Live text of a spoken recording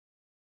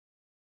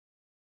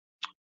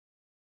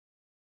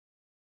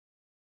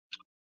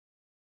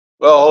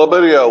Well, hello,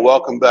 video.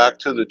 Welcome back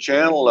to the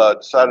channel.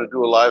 Decided to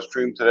do a live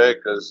stream today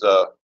because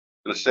I'm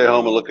going to stay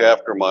home and look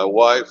after my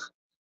wife.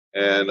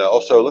 And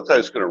also, it looks like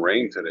it's going to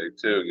rain today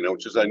too.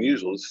 Which is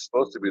unusual. It's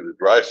supposed to be the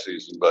dry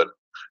season, but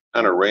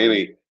kind of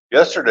rainy.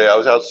 Yesterday, I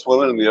was out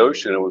swimming in the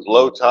ocean. It was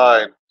low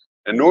tide,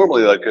 and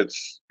normally, like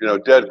it's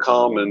dead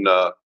calm and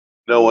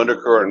no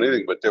undercurrent or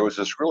anything. But there was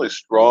this really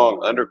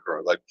strong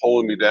undercurrent, like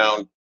pulling me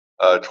down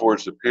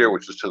towards the pier,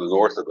 which is to the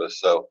north of us.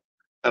 So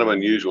kind of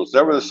unusual. It's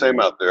never the same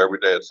out there. Every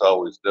day, it's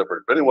always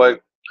different. But anyway,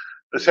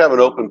 let's have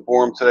an open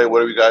forum today.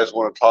 Whatever you guys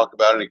want to talk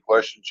about, any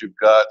questions you've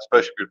got,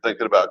 especially if you're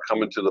thinking about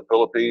coming to the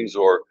Philippines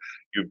or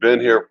you've been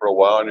here for a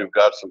while and you've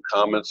got some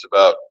comments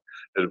about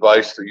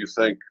advice that you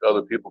think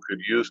other people could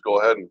use, go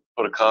ahead and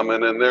put a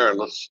comment in there and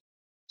let's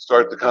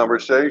start the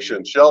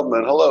conversation.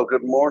 Sheldon, hello,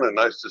 good morning.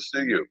 Nice to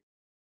see you.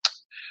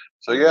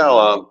 So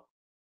yeah,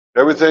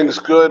 everything's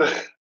good.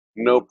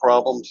 No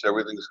problems.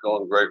 Everything's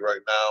going great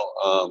right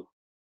now.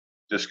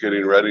 Just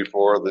getting ready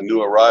for the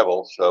new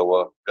arrival.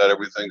 So got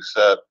everything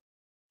set.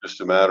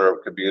 Just a matter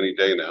of, could be any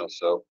day now.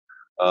 So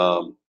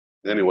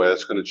anyway,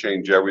 that's going to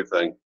change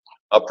everything.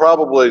 I'll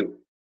probably,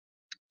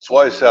 that's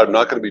why I said I'm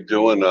not going to be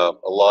doing a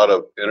lot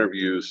of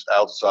interviews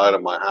outside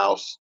of my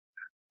house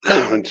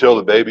until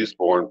the baby's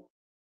born.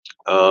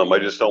 I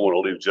just don't want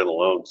to leave Jen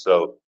alone.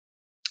 So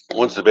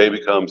once the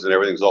baby comes and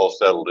everything's all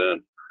settled in,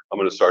 I'm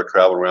going to start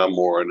traveling around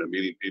more and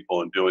meeting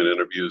people and doing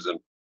interviews in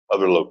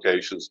other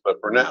locations.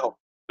 But for now,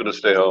 I'm going to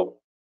stay home.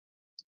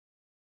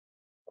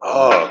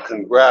 Oh,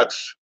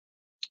 congrats.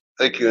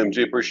 Thank you,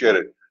 MG. Appreciate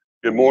it.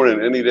 Good morning.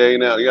 Any day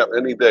now. Yep,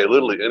 any day.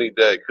 Literally any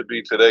day. Could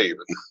be today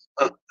even.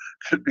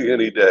 Could be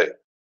any day.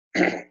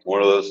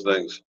 One of those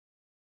things.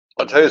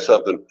 I'll tell you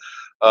something.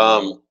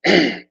 I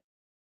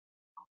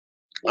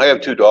have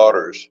two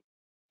daughters,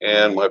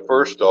 and my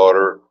first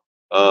daughter,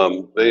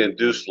 they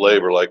induced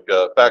labor. Like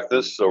back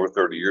this is over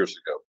 30 years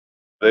ago.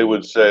 They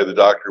would say, the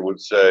doctor would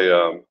say,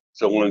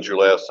 so when's your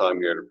last time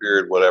you had a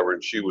period, whatever,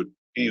 and he would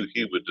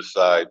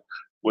decide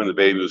when the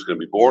baby was going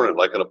to be born, and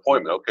like an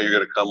appointment. Okay, you're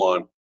going to come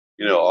on,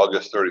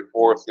 August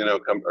 34th,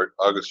 come, or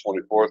August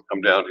 24th,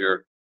 come down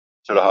here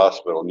to the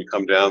hospital, and you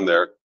come down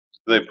there.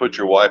 They put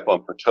your wife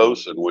on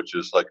Pitocin, which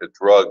is like a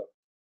drug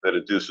that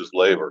induces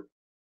labor.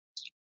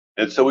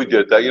 And so we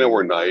did that.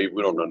 We're naive.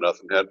 We don't know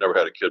nothing. Had never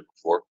had a kid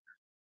before.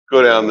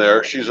 Go down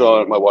there.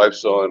 My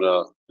wife's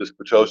on this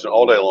Pitocin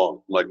all day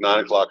long, from like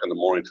 9 o'clock in the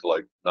morning to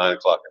like 9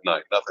 o'clock at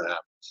night. Nothing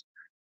happens.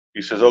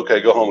 He says,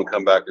 okay, go home and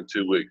come back in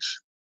 2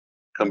 weeks.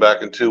 Come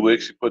back in 2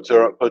 weeks. He puts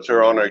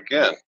her on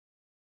again.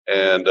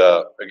 And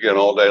again,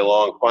 all day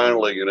long.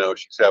 Finally,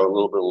 she's having a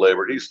little bit of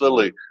labor. He's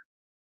literally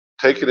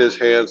taking his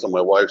hands on my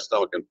wife's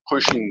stomach and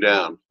pushing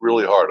down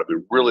really hard. I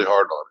mean, really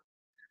hard on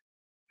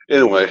it.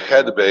 Anyway,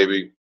 had the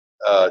baby.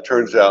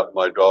 Turns out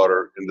my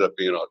daughter ended up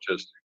being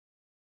autistic.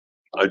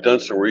 I've done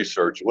some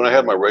research. When I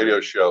had my radio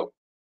show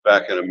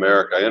back in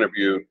America, I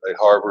interviewed a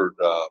Harvard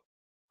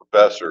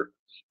professor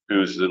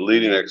who's the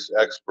leading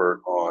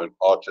expert on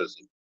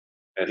autism.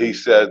 And he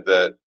said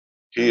that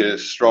he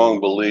has strong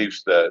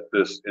beliefs that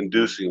this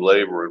inducing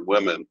labor in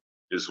women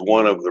is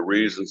one of the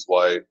reasons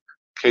why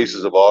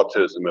cases of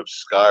autism have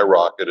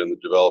skyrocketed in the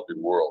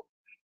developing world.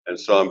 And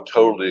so I'm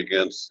totally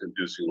against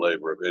inducing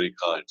labor of any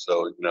kind.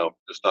 So,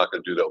 just not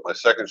going to do that. My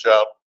second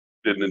child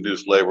didn't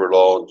induce labor at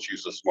all, and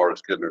she's the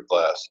smartest kid in her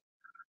class.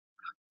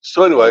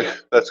 So anyway,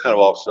 that's kind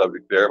of off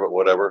subject there, but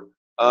whatever.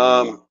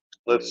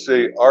 Let's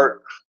see,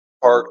 art,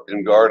 park,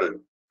 and garden.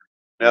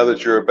 Now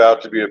that you're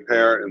about to be a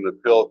parent in the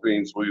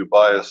Philippines, will you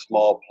buy a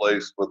small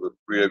place for the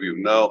three of you?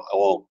 No, I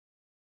won't.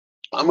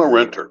 I'm a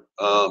renter.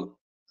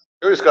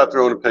 Everybody's got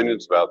their own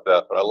opinions about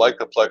that, but I like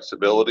the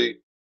flexibility.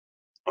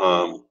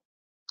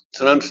 It's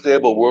an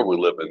unstable world we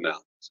live in now.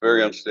 It's a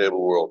very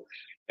unstable world.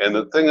 And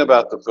the thing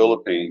about the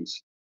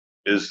Philippines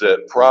is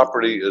that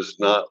property is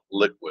not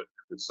liquid.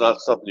 It's not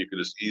something you can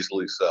just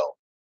easily sell.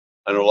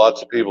 I know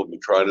lots of people have been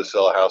trying to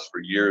sell a house for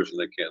years and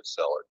they can't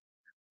sell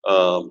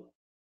it.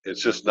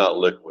 It's just not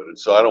liquid. And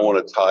so I don't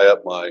want to tie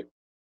up my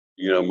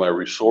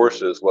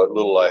resources, what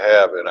little I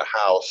have, in a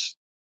house,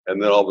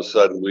 and then all of a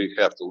sudden we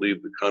have to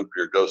leave the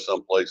country or go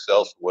someplace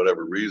else for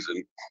whatever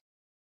reason,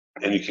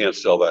 and you can't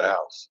sell that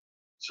house.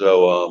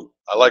 So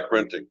I like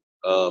renting.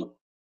 I'm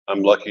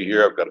lucky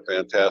here. I've got a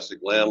fantastic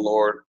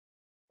landlord,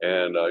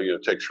 and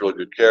takes really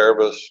good care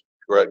of us.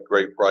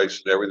 Great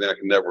price and everything. I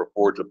can never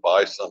afford to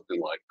buy something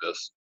like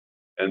this,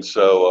 and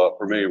so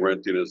for me,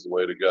 renting is the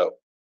way to go.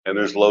 And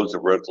there's loads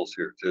of rentals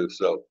here too.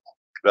 So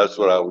that's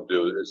what I would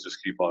do, is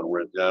just keep on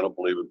renting. I don't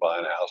believe in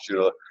buying a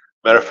house.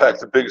 Matter of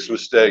fact, the biggest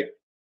mistake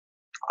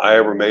I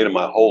ever made in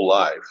my whole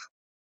life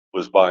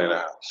was buying a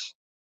house.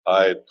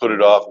 I had put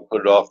it off and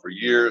put it off for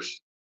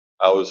years.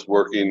 I was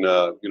working,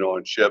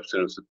 on ships,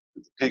 and it was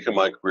the peak of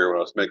my career when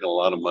I was making a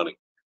lot of money.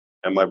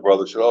 And my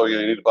brother said, "Oh, you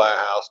need to buy a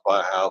house, buy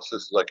a house."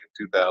 This is like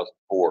in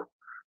 2004.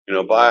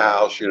 Buy a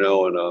house, and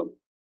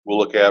we'll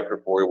look after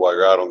it for you while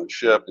you're out on the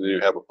ship, and then you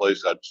have a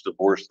place. I just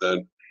divorced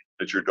then,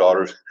 that your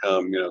daughters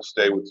can come,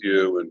 stay with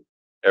you and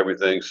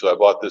everything. So I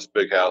bought this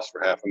big house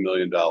for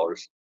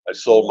 $500,000. I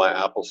sold my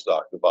Apple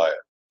stock to buy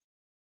it.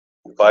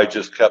 If I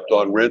just kept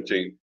on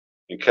renting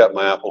and kept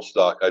my Apple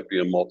stock, I'd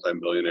be a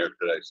multimillionaire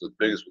today. So the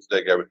biggest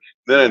mistake ever.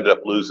 Then I ended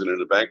up losing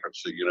into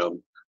bankruptcy,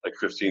 like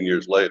 15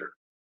 years later.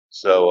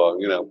 So,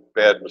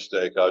 bad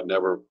mistake. I'd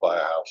never buy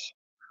a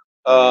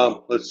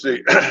house. Let's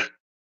see.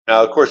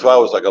 Now, of course, if I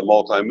was like a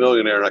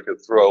multimillionaire and I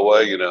could throw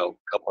away, a couple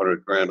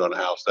 $100 grand on a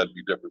house, that'd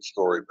be a different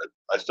story. But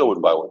I still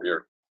wouldn't buy one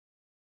here.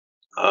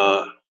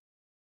 Uh,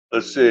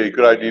 let's see.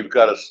 Good idea. You've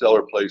got a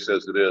stellar place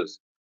as it is.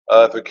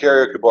 If a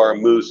karaoke bar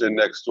moves in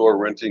next door,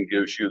 renting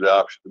gives you the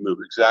option to move.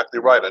 Exactly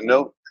right. I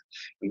know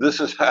this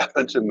has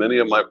happened to many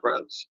of my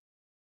friends.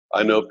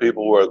 I know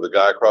people where the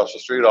guy across the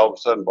street all of a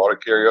sudden bought a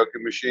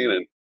karaoke machine,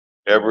 and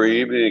every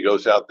evening he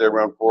goes out there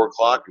around 4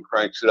 o'clock and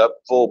cranks it up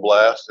full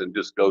blast and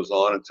just goes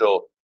on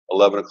until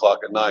 11 o'clock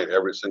at night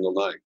every single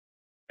night.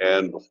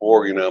 And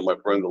before, my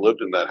friend that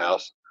lived in that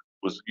house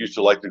used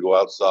to like to go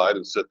outside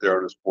and sit there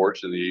on his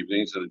porch in the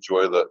evenings and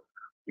enjoy the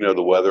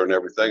weather and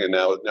everything. And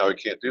now he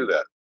can't do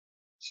that.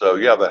 So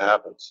yeah, that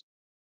happens.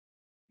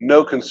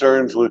 No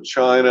concerns with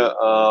China.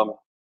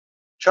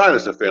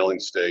 China's a failing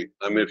state.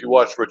 I mean, if you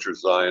watch Richard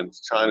Zion,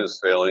 China's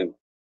failing.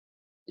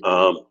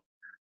 Um,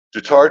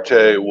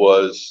 Duterte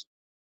was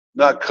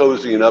not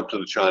cozying up to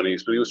the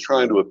Chinese, but he was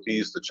trying to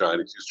appease the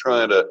Chinese. He was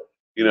trying to,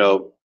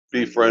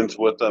 be friends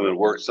with them and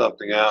work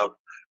something out,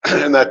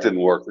 and that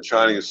didn't work. The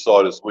Chinese saw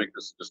it as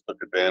weakness and just took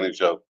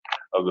advantage of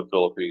the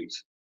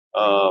Philippines.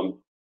 Um,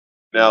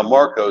 Now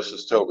Marcos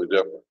is totally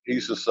different.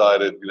 He's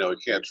decided, he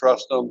can't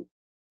trust them,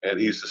 and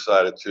he's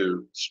decided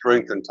to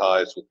strengthen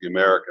ties with the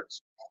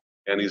Americans.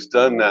 And he's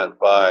done that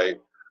by,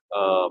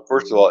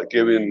 first of all,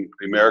 giving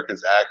the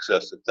Americans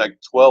access to, I think,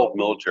 12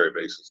 military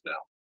bases now.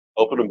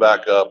 Open them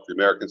back up. The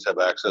Americans have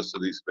access to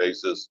these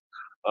bases.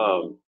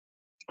 Um,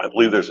 I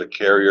believe there's a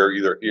carrier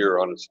either here or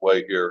on its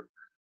way here.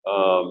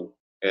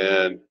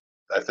 And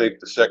I think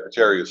the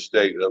Secretary of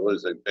State, that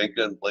was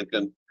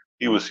Blinken,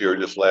 he was here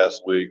just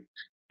last week.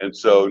 And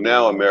so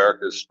now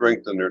America has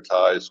strengthened their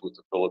ties with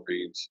the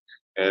Philippines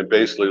and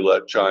basically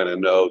let China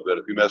know that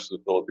if you mess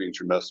with the Philippines,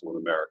 you're messing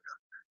with America.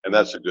 And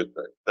that's a good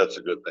thing. That's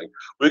a good thing.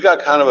 We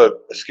got kind of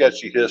a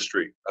sketchy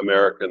history,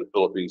 America and the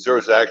Philippines. There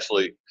was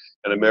actually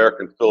an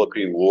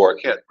American-Philippine War.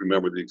 I can't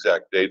remember the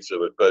exact dates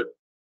of it, but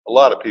a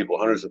lot of people,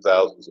 hundreds of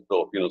thousands of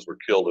Filipinos were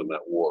killed in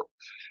that war.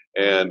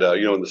 And,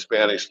 when the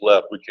Spanish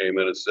left, we came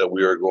in and said,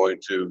 we are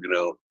going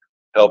to,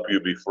 help you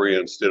be free.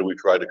 Instead, we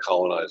tried to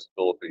colonize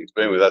the Philippines.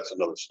 But anyway, that's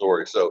another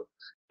story. So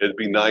it'd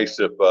be nice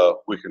if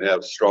we can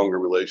have stronger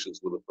relations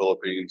with the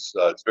Philippines.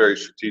 It's very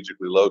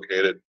strategically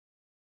located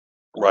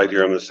right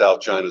here in the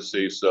South China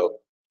Sea. So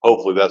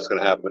hopefully that's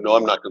going to happen. But no,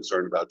 I'm not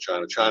concerned about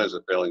China. China's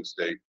a failing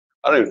state.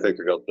 I don't even think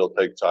they'll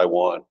take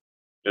Taiwan.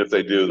 And if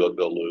they do,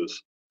 they'll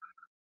lose.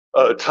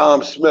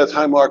 Tom Smith,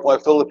 hi Mark. My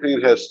Philippine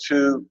has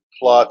 2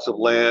 plots of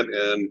land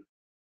in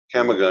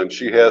Camagun.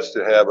 She has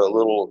to have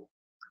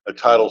a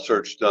title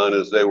search done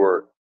as they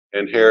were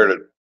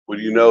inherited. Would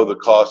you know the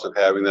cost of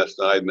having that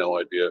done? I had no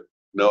idea.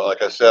 No,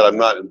 like I said, I'm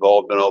not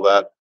involved in all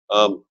that.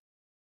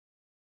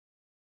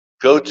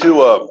 Go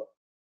to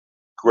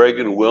Greg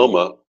and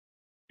Wilma,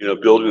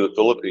 Building the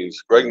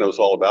Philippines. Greg knows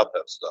all about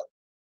that stuff,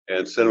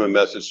 and send him a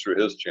message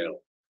through his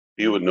channel.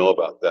 He would know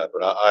about that,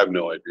 but I have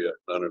no idea,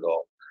 none at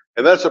all.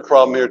 And that's a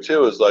problem here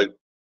too, is like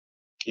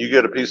you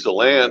get a piece of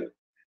land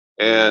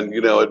and,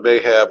 it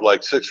may have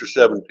like 6 or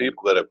 7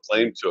 people that have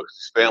claim to it.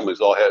 These families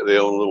they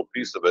own a little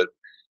piece of it,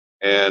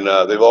 and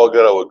they've all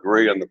got to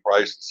agree on the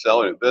price of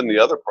selling it. Then the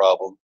other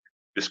problem,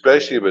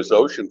 especially if it's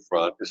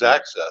oceanfront, is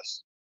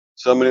access.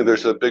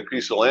 There's a big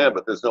piece of land,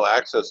 but there's no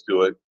access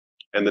to it.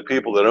 And the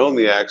people that own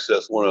the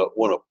access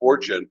want a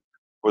fortune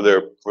for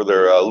their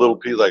little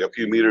piece, like a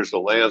few meters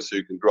of land, so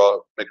you can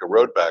make a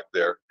road back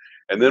there.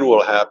 And then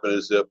what'll happen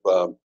is if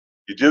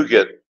you do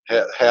get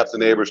half the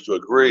neighbors to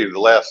agree, the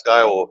last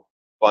guy will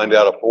find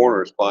out a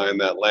foreigner is buying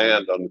that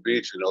land on the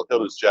beach, and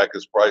he'll just jack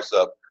his price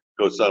up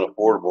so it's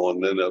unaffordable,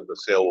 and then the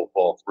sale will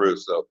fall through.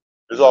 So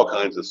there's all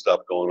kinds of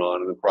stuff going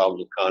on, and the problems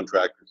with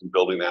contractors and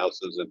building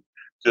houses, and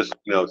just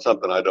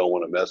something I don't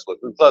want to mess with.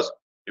 And plus,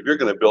 if you're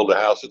going to build a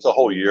house, it's a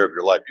whole year of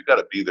your life. You've got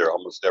to be there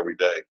almost every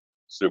day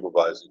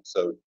supervising.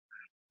 So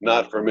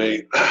not for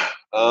me.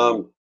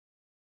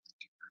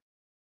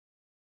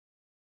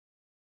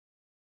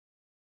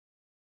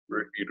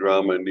 Ricky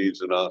Drama needs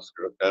an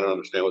Oscar. I don't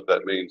understand what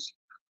that means.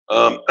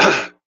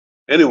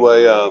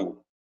 Anyway,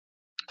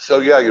 so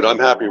yeah, I'm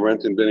happy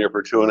renting. Been here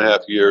for 2.5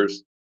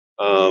 years.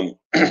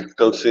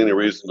 Don't see any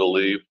reason to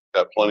leave.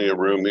 Got plenty of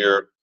room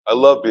here. I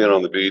love being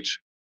on the beach.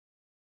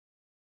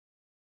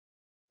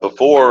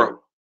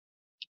 Before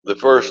the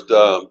first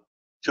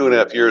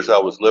 2.5 years I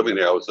was living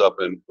there, I was up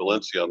in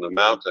Valencia on the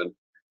mountain,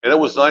 and it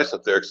was nice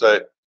up there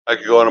because I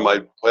could go on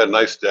I had a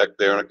nice deck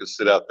there, and I could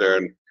sit out there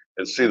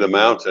and see the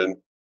mountain,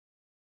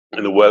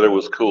 and the weather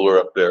was cooler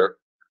up there.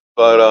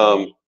 But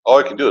all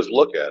I can do is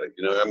look at it.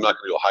 I'm not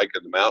going to go hike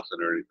in the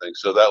mountain or anything.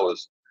 So that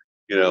was,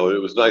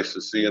 it was nice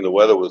to see, and the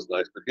weather was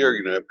nice. But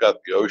here, I've got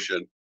the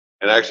ocean,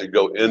 and I actually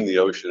go in the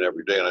ocean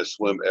every day, and I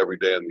swim every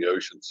day in the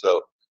ocean.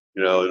 So,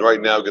 and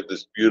right now, I get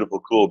this beautiful,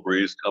 cool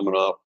breeze coming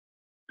off.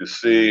 the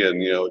sea,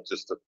 and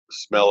just the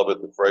smell of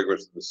it, the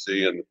fragrance of the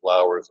sea and the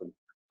flowers, and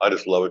I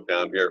just love it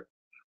down here.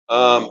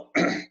 Um,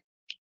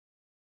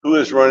 who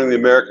is running the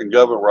American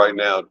government right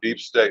now? Deep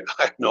state.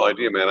 I have no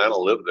idea, man. I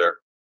don't live there.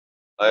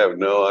 I have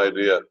no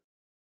idea.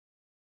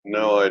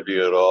 No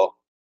idea at all.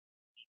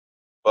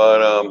 But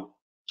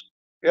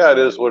yeah, it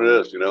is what it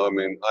is. I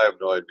mean, I have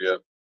no idea.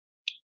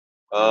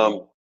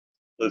 Um,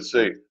 let's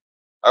see.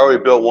 I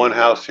already built one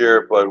house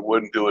here, but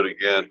wouldn't do it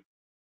again.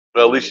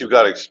 But at least you've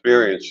got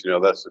experience.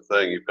 That's the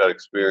thing. You've got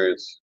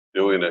experience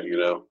doing it.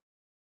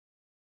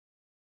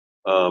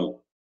 Um,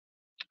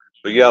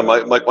 but yeah,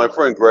 my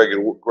friend Greg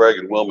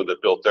and Wilma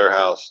that built their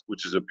house,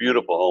 which is a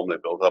beautiful home they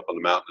built up on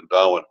the mountain in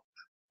Darwin.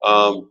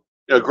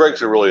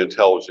 Greg's a really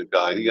intelligent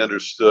guy. He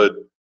understood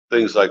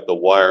things like the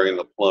wiring,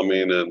 the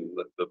plumbing, and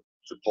the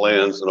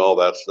plans and all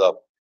that stuff.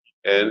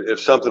 And if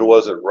something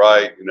wasn't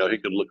right, he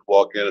could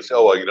walk in and say,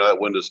 "Oh, well, that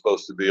window's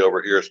supposed to be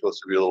over here. It's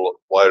supposed to be a little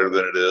wider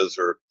than it is,"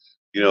 or,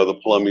 "The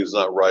plumbing's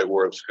not right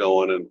where it's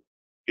going." And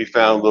he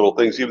found little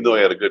things, even though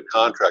he had a good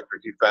contractor.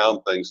 He found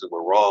things that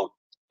were wrong,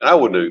 and I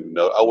wouldn't even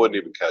know. I wouldn't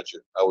even catch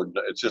it. I would.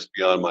 It's just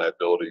beyond my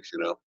abilities.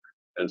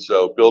 And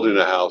so, building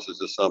a house is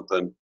just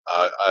something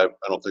I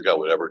don't think I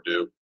would ever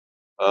do.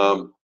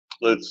 Um,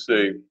 let's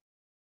see.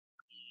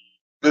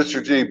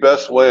 Mr. G,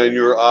 best way and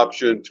your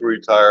option to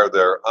retire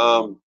there.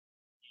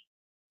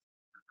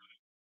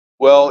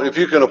 Well, if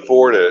you can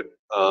afford it,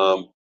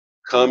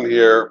 come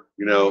here,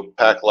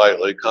 pack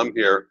lightly, come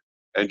here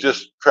and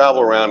just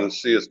travel around and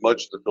see as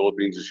much of the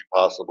Philippines as you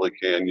possibly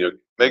can.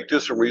 Do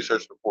some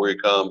research before you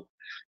come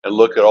and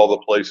look at all the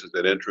places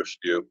that interest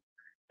you,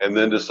 and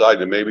then decide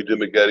to maybe do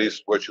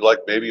Dumaguete's what you like.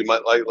 Maybe you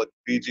might like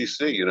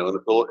BGC,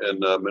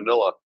 in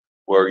Manila,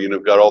 where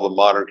got all the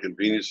modern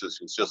conveniences.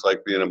 It's just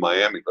like being in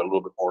Miami, but a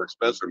little bit more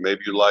expensive. Maybe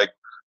you like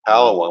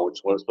Palawan,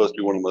 which is supposed to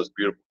be one of the most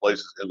beautiful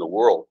places in the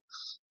world.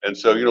 And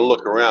so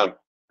look around.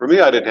 For me,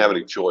 I didn't have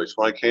any choice.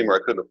 When I came here, I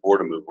couldn't afford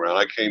to move around.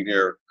 I came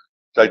here.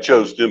 I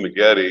chose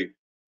Dumaguete,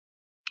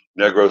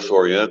 Negros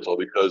Oriental,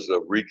 because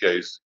of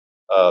Rique's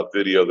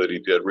video that he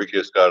did.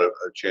 Rique's got a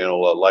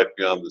channel, Life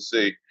Beyond the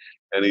Sea,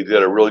 and he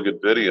did a really good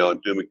video on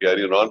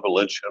Dumaguete and on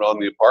Valencia and on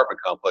the apartment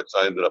complex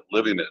I ended up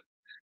living in.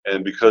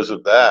 And because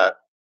of that,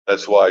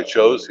 that's why I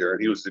chose here.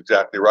 And he was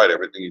exactly right,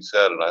 everything he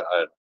said, and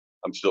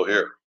I'm still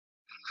here.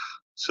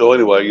 So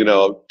anyway,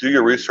 do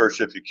your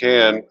research if you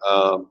can.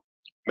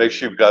 Make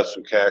sure you've got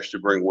some cash to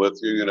bring with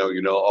you.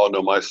 All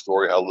know my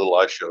story, how little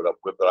I showed up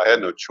with, but I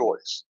had no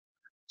choice.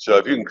 So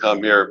if you can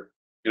come here,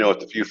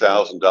 with a few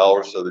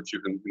 $1,000s so that you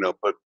can,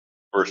 put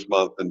first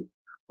month and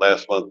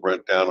last month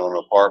rent down on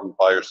an apartment,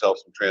 buy yourself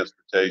some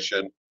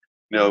transportation,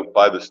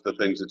 buy the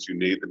things that you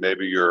need that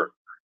maybe your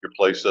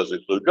place doesn't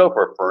include. Go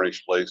for a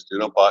furnished place too.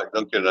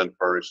 Don't get it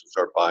unfurnished and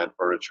start buying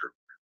furniture.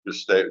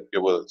 Just get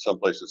with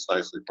someplace that's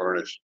nicely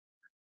furnished.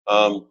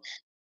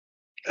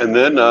 And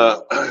then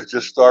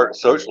just start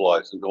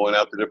socializing, going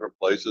out to different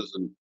places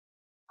and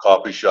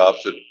coffee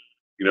shops and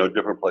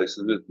different places,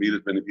 and meet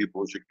as many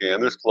people as you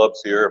can. There's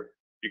clubs here.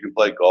 You can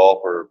play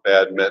golf or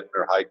badminton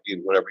or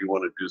hiking, whatever you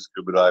want to do,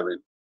 scuba diving,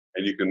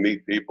 and you can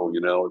meet people,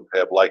 and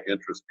have like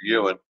interest to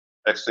you. And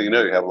next thing you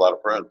know, you have a lot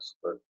of friends.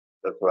 But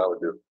that's what I would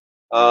do.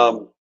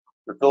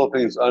 The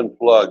Philippines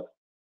Unplugged.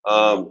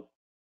 Are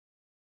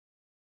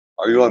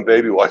you on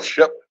baby watch?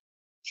 Yep.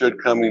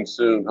 Should coming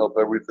soon. Hope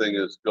everything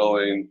is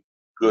going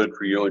good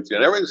for you and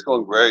Jen. Everything's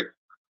going great.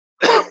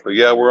 But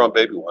yeah, we're on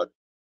baby watch.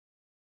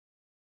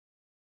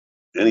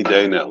 Any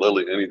day now,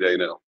 Lily, any day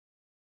now.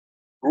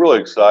 I'm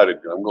really excited.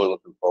 I'm really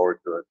looking forward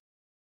to it.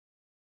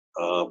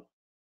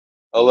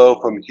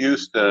 Hello from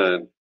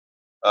Houston.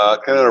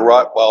 Canada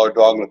Rottweiler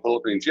dog in the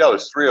Philippines. Yeah,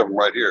 there's 3 of them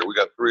right here. We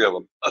got 3 of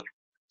them.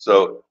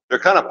 So they're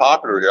kind of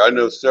popular here. I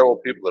know several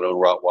people that own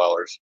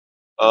Rottweilers.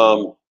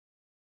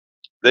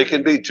 They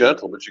can be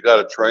gentle, but you got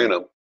to train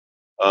them.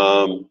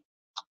 I'm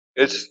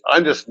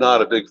just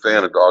not a big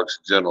fan of dogs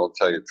in general, to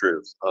tell you the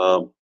truth.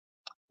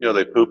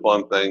 They poop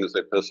on things,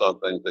 they piss on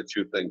things, they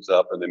chew things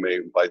up, and they may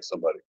even bite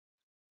somebody.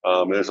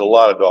 There's a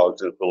lot of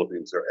dogs in the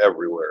Philippines. They're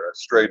everywhere.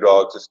 Stray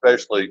dogs,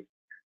 especially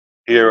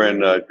here in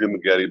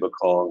Dumaguete,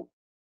 Bacong.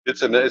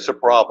 It's a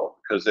problem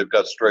because they've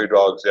got stray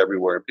dogs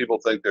everywhere. And people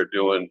think they're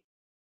doing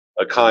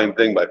a kind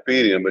thing by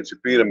feeding them, but you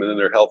feed them and then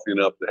they're healthy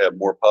enough to have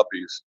more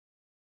puppies.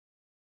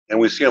 And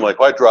we see them, like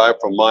if I drive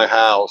from my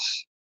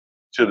house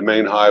to the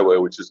main highway,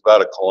 which is about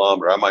 1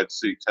 kilometer, I might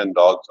see 10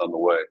 dogs on the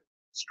way,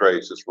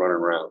 strays just running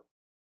around.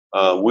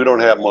 We don't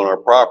have them on our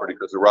property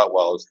because the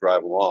Rottweilers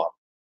drive them off.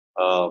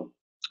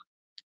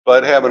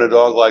 But having a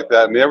dog like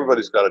that, I mean,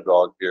 everybody's got a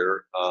dog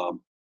here.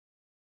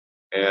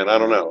 And I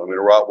don't know. I mean,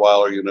 a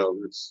Rottweiler,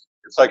 it's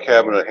like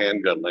having a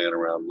handgun laying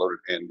around, loaded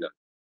handgun.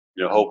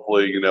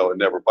 Hopefully, it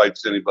never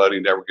bites anybody,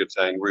 never gets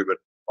angry. But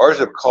ours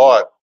have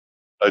caught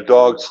a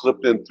dog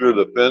slipped in through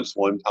the fence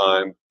one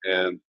time,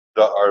 and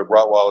our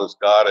Rottweilers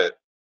got it,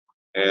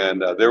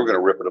 and they were going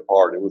to rip it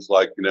apart. It was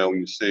like, when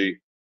you see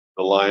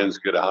the lions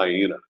get a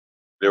hyena,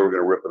 they were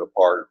going to rip it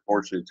apart.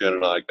 Fortunately, Jen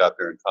and I got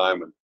there in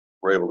time and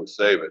were able to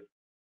save it.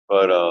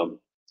 But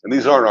and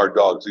these aren't our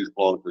dogs; these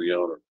belong to the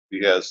owner.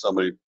 He has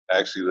somebody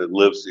actually that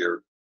lives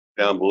here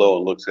down below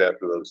and looks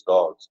after those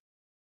dogs.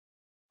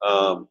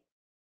 Um,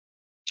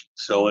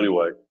 so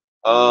anyway,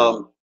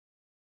 um,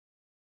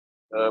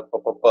 uh, pa-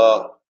 pa-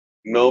 pa,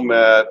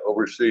 Nomad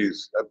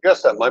Overseas. I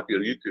guess that might be a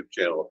YouTube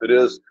channel. If it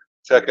is,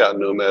 check out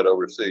Nomad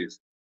Overseas.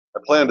 I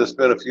plan to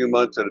spend a few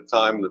months at a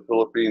time in the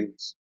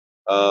Philippines.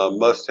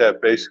 Must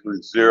have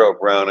basically zero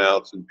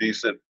brownouts and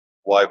decent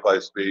Wi-Fi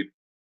speed,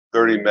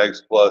 30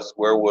 megs plus.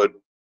 Where would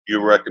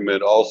you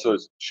recommend? Also,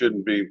 it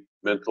shouldn't be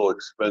mental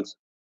expense.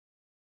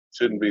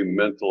 Shouldn't be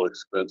mental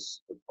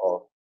expense.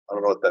 Oh, I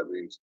don't know what that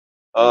means.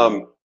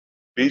 Um,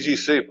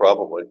 BGC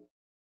probably.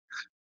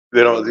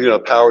 They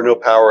don't, power, no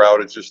power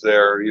outages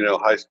there,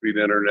 high speed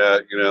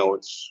internet,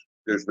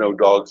 there's no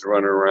dogs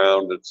running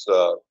around. It's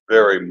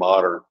very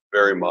modern,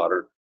 very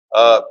modern.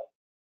 Uh,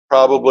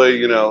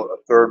 Probably, a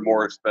third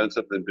more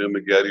expensive than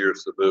Dumaguete or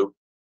Cebu,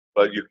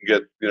 but you can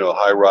get,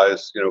 high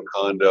rise,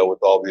 condo with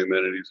all the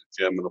amenities,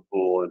 a gym and a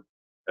pool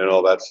and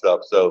all that stuff.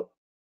 So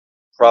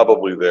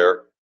probably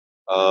there.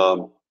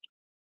 Um,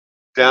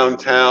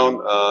 Downtown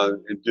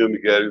in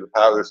Dumaguete,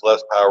 there's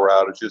less power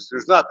outages.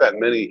 There's not that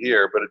many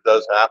here, but it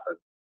does happen.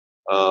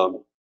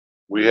 Um,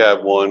 we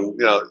have one,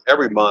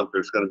 every month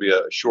there's going to be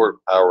a short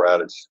power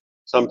outage.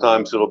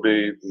 Sometimes it'll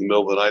be in the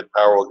middle of the night,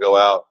 power will go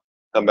out,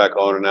 come back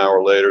on an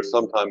hour later.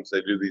 Sometimes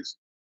they do these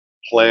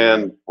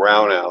planned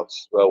brownouts,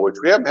 which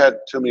we haven't had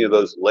too many of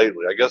those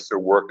lately. I guess they're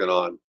working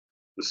on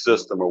the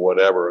system or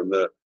whatever. And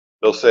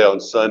they'll say on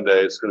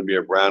Sunday it's going to be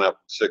a brownout from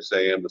 6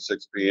 a.m. to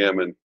 6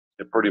 p.m. And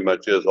it pretty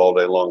much is all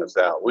day long. It's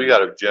out. We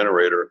got a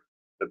generator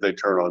that they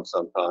turn on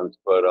sometimes.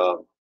 But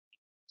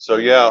so,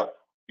 yeah,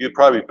 you'd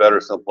probably be better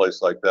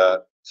someplace like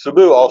that.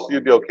 Cebu also,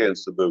 you'd be okay in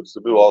Cebu.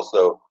 Cebu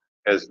also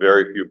has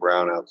very few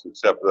brownouts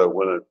except for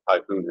when a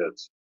typhoon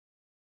hits.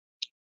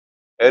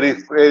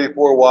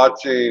 84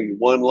 watching,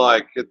 one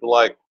like, hit the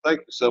like. Thank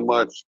you so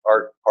much,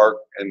 Art Park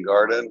and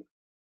Garden.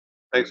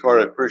 Thanks,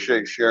 Martin. I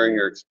appreciate sharing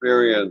your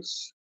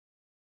experience.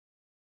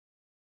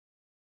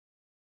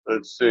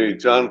 Let's see,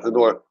 Jonathan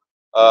North.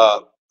 I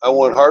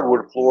want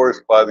hardwood floors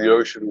by the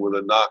ocean with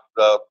a knocked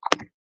up.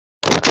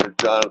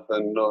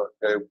 Jonathan North.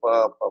 Okay,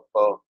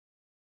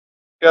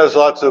 yeah, there's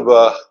lots of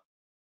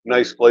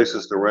nice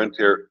places to rent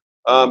here.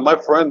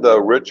 My friend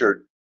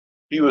Richard,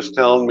 he was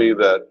telling me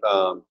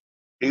that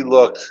he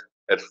looked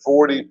at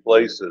 40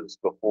 places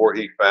before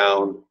he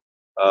found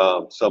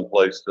some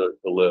place to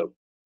live.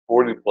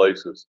 40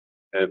 places,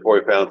 and before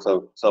he found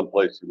some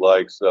place he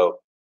likes. So,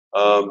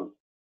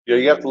 yeah,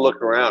 you have to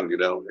look around. It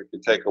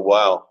can take a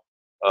while.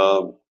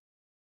 Um,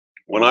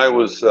 when I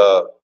was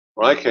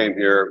when I came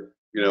here,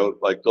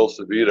 like Dulce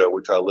Vita,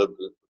 which I lived,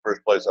 the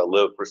first place I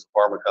lived, first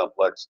apartment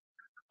complex.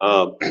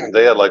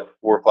 They had like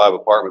 4 or 5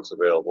 apartments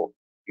available.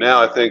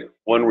 Now I think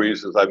one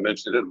reason is I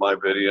mentioned it in my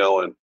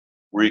video, and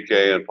Rike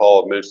and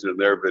Paul have mentioned it in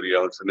their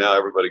video, and so now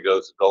everybody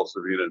goes to Dulce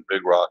Vita and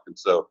Big Rock, and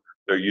so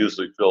they're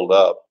usually filled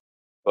up.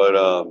 But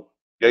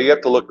yeah, you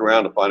have to look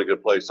around to find a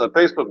good place. On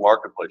Facebook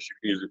Marketplace, you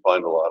can usually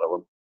find a lot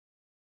of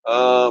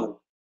them.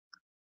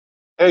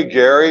 Hey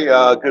Gary,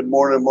 good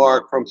morning,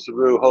 Mark from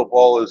Cebu. Hope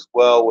all is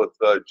well with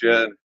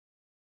Jen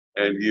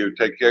and you.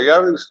 Take care. Yeah,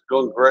 everything's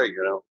going great.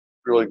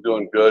 Really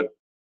doing good.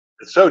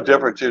 It's so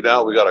different too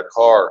now. We got a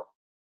car.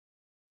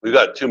 We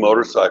got 2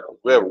 motorcycles.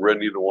 We haven't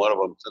ridden either one of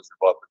them since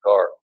we bought the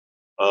car.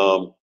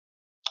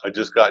 I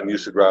just gotten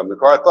used to driving the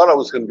car. I thought it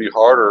was going to be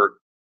harder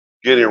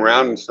getting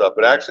around and stuff,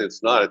 but actually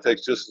it's not. It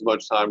takes just as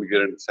much time to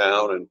get into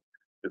town, and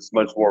it's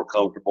much more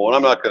comfortable. And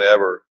I'm not going to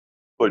ever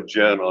put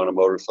Jen on a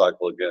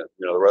motorcycle again.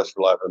 The rest of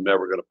her life, I'm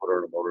never going to put her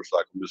on a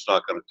motorcycle. I'm just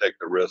not going to take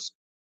the risk.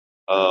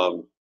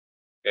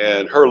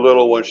 And her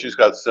little one, she's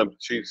kind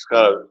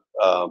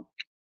of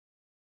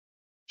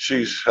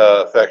she's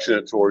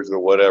affectionate towards it or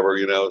whatever,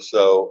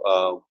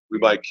 so we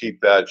might keep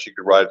that. She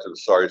could ride it to the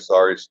Sorry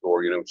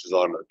store, which is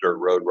on a dirt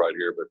road right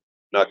here, but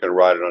not going to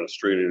ride it on the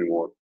street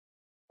anymore.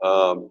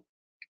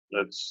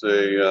 Let's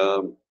see.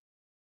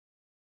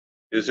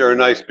 Is there a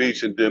nice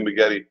beach in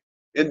Dumaguete?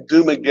 In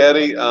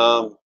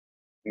Dumaguete,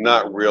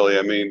 not really.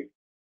 I mean,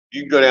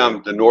 you can go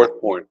down to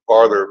North Point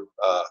farther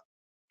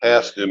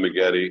past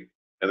Dumaguete,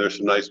 and there's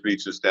some nice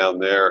beaches down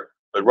there.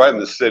 But right in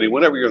the city,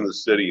 whenever you're in the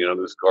city,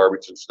 there's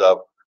garbage and stuff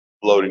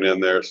floating in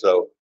there.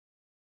 So,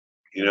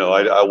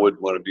 I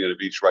wouldn't want to be on a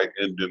beach right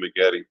in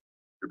Dumaguete.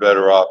 You're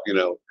better off,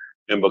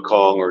 in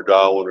Bakong or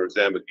Darwin or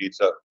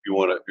Zambagita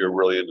if you're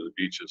really into the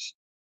beaches.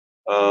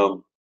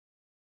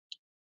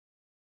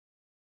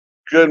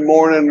 Good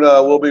morning.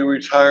 We'll be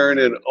retiring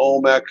in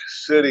Olmec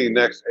City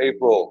next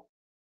April.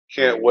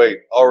 Can't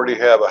wait. Already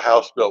have a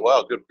house built.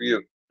 Wow, good for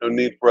you. No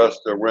need for us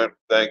to rent.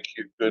 Thank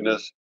you,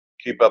 goodness.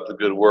 Keep up the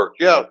good work.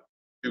 Yeah,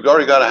 you've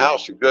already got a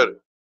house. You're good.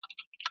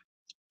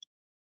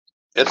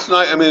 It's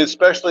not. I mean,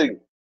 especially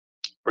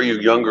for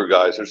you younger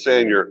guys. They're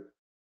saying your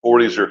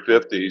 40s or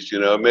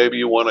 50s. Maybe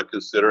you want to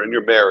consider, and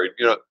you're married.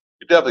 You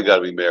definitely got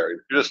to be married.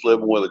 If you're just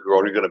living with a girl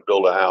and you're going to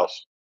build a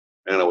house,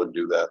 and I wouldn't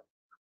do that.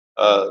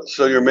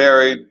 So you're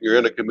married, you're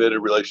in a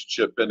committed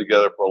relationship, been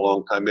together for a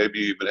long time, maybe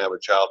you even have a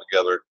child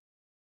together.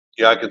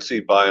 Yeah, I can see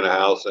buying a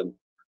house, and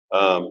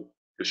because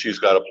she's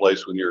got a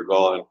place when you're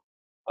gone.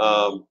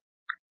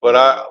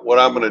 But what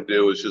I'm going to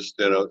do is just,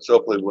 so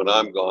hopefully when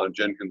I'm gone,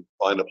 Jen can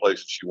find a place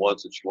that she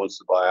wants. If she wants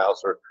to buy a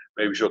house, or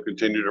maybe she'll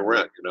continue to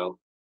rent.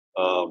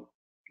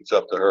 It's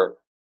up to her.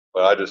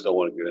 But I just don't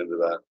want to get into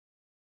that.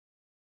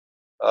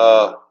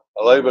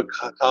 Aleva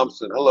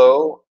Thompson,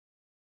 hello.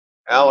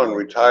 Alan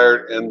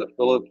retired in the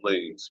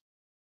Philippines.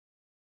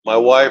 My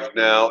wife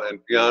now and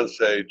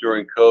fiance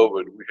during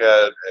COVID, we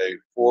had a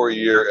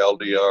 4-year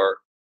LDR,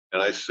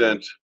 and I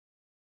sent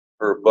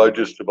her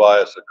budgets to buy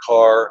us a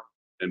car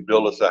and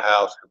build us a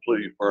house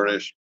completely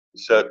furnished,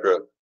 etc.,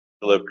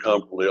 to live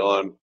comfortably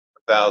on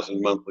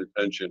 1,000 monthly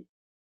pension.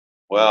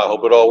 Well, I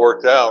hope it all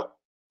worked out.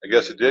 I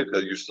guess it did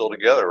because you're still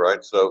together,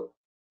 right? So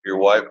your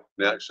wife,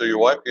 yeah, that's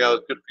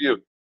good for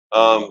you.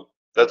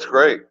 That's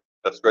great.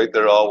 That's great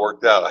that it all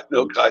worked out. I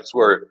know guys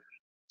where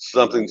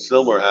something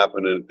similar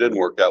happened and it didn't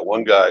work out.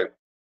 One guy,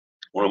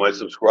 one of my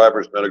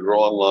subscribers, met a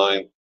girl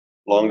online,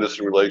 long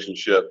distance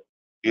relationship.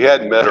 He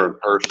hadn't met her in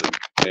person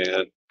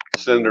and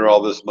sending her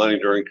all this money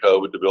during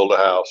COVID to build a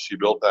house. She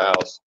built the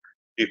house.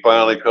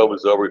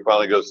 COVID's over. He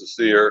finally goes to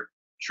see her.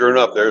 Sure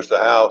enough, there's the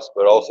house,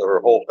 but also her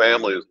whole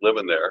family is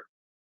living there.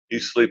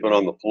 He's sleeping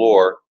on the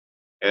floor.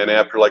 And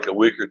after like a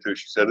week or two,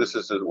 she said, this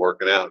isn't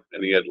working out.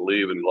 And he had to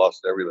leave and he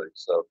lost everything.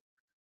 So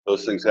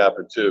those things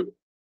happen too.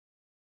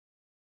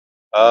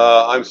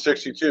 I'm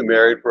 62,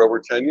 married for over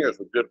 10 years.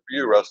 Well, good for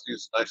you, Rusty.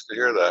 It's nice to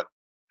hear that.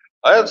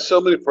 I have so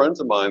many friends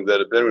of mine that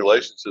have been in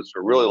relationships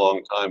for a really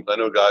long time. I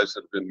know guys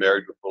that have been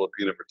married to a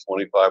Filipino for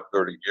 25,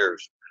 30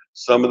 years.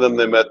 Some of them,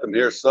 they met them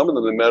here. Some of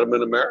them, they met them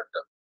in America.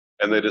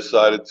 And they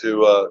decided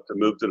to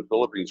move to the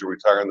Philippines or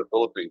retire in the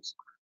Philippines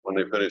when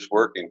they finished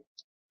working.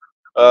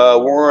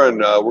 Warren,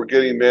 we're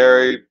getting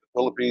married in the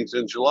Philippines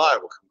in July.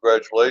 Well,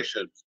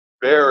 congratulations.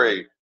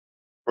 Barry,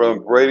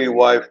 from Brady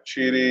wife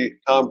cheating.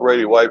 Tom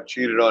Brady wife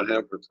cheated on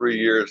him for 3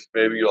 years.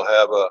 Maybe you'll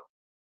have a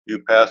new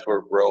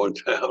passport bro in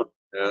town.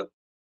 Yeah,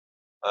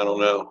 I don't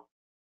know.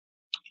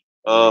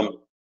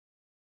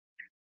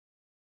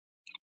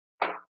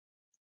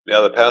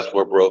 Yeah, the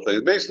passport bro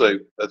thing.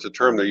 Basically, that's a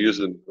term they're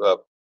using.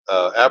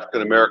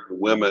 African American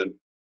women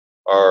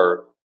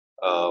are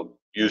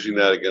using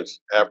that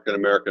against African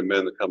American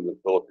men that come to the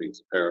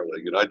Philippines.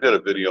 Apparently, I did a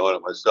video on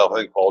it myself.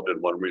 I think Paul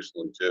did one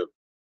recently too.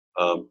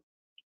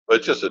 But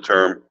it's just a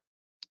term.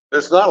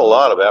 There's not a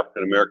lot of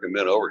African American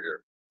men over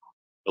here,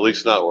 at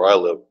least not where I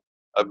live.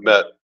 I've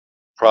met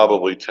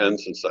probably 10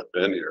 since I've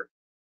been here.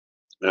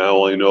 And I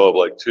only know of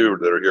like 2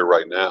 that are here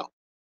right now.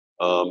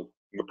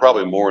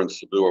 Probably more in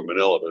Cebu or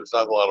Manila, but it's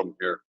not a lot of them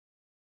here.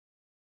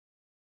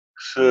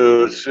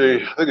 So let's see,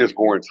 I think it's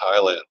more in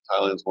Thailand.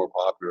 Thailand's more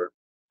popular.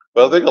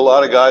 But I think a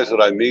lot of guys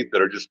that I meet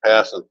that are just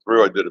passing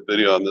through, I did a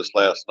video on this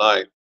last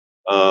night.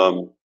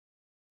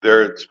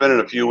 They're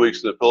spending a few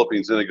weeks in the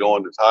Philippines and then they go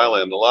on to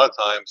Thailand. A lot of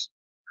times,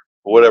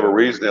 for whatever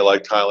reason, they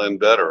like Thailand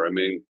better. I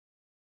mean,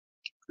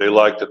 they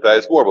like the fact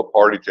it's more of a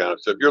party town.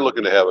 So if you're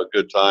looking to have a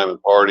good time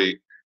and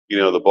party,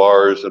 the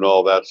bars and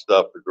all that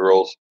stuff, the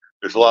girls,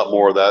 there's a lot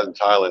more of that in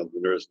Thailand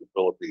than there is in the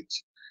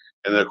Philippines.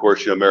 And then, of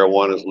course,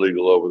 marijuana is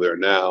legal over there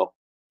now,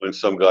 and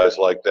some guys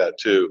like that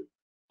too.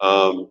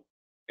 I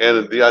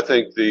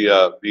think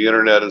the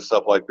internet and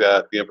stuff like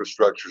that, the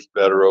infrastructure is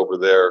better over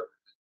there.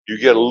 You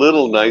get a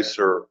little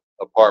nicer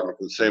apartment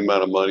for the same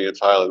amount of money in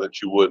Thailand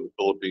that you would in the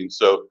Philippines.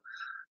 So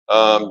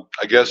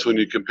I guess when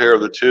you compare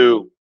the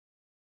two,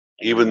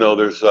 even though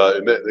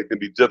it can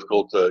be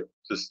difficult to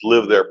just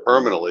live there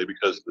permanently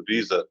because the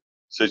visa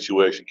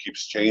situation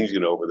keeps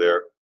changing over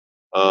there.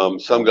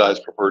 Some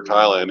guys prefer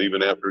Thailand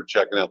even after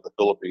checking out the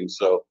Philippines.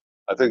 So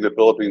I think the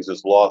Philippines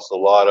has lost a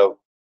lot of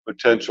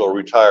potential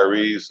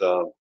retirees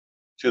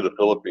to the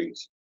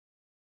Philippines.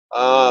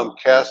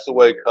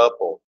 Castaway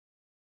couple.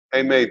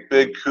 Hey, mate,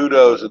 big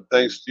kudos and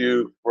thanks to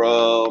you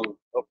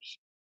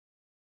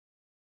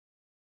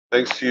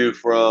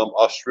from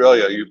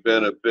Australia. You've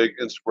been a big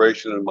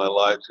inspiration in my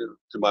life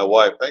to my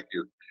wife. Thank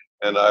you.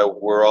 And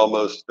we're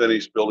almost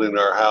finished building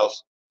our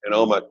house in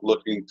Omak,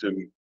 looking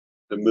to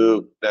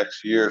move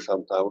next year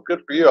sometime. Well,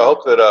 good for you. I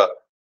hope that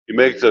you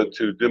make it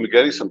to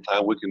Dumaguete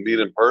sometime. We can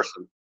meet in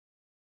person.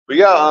 But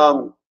yeah,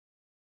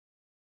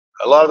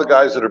 a lot of the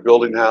guys that are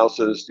building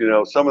houses,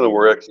 some of them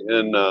were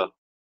in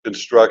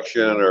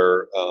construction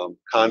or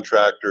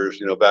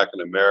contractors, back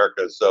in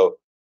America. So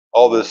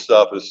all this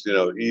stuff is,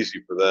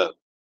 easy for them.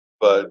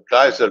 But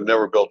guys that have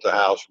never built a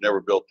house,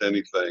 never built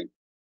anything,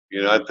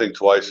 I'd think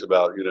twice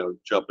about,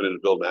 jumping in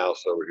and building a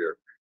house over here.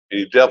 And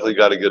you definitely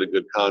got to get a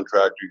good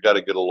contractor. You got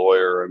to get a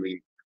lawyer. I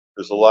mean,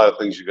 there's a lot of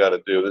things you got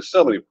to do. There's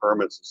so many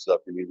permits and stuff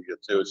you need to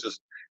get to. It's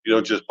just, you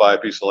don't just buy a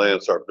piece of land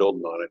and start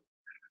building on it.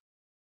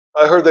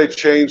 I heard they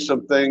changed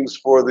some things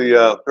for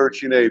the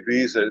 13A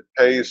visa. It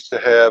pays to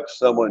have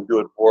someone do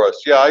it for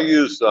us. Yeah, I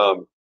use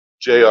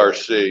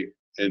JRC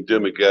in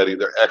Dumaguete.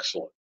 They're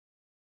excellent.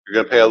 You're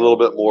going to pay a little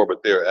bit more,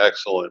 but they're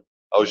excellent.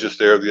 I was just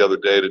there the other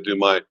day to do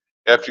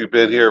after you've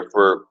been here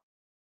for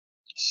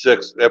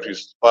after you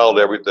filed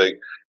everything,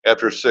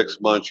 after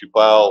 6 months, you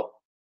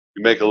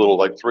make a little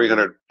like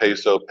 300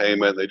 peso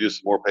payment. They do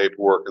some more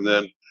paperwork, and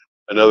then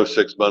another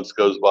 6 months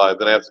goes by.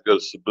 Then I have to go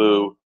to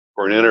Cebu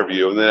for an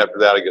interview, and then after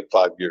that, I get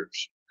 5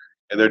 years.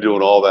 and they're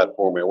doing all that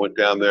for me. I went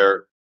down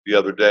there the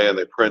other day, and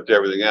they print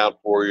everything out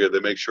for you. They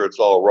make sure it's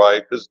all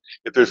right, because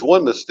if there's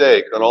one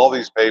mistake on all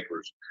these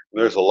papers,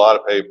 and there's a lot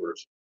of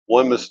papers,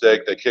 one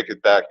mistake, they kick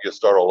it back, you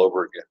start all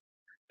over again.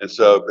 And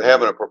so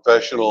having a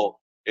professional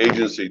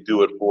agency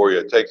do it for you,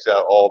 it takes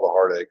out all the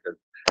heartache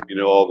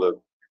and, all the,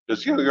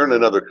 because, you're in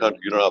another country,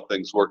 you don't know how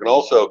things work. And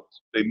also,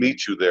 they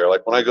meet you there.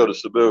 Like when I go to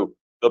Cebu,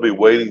 they'll be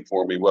waiting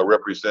for me, a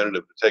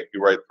representative, to take me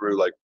right through.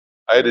 Like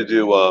I had to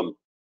do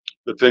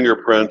the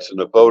fingerprints and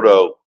the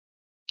photo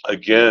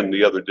again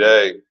the other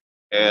day.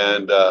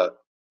 And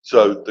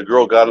so the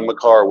girl got in the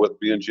car with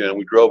me and Jen.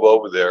 We drove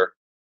over there,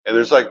 and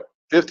there's like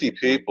 50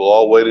 people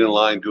all waiting in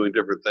line doing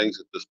different things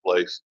at this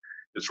place.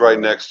 It's right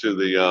next to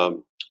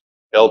the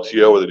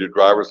LTO where they do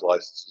driver's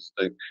licenses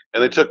thing.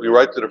 And they took me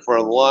right to the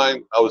front of the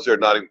line. I was there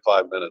not even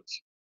 5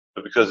 minutes,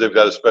 but because they've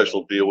got a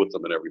special deal with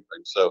them and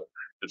everything. So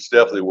it's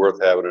definitely worth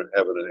having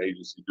an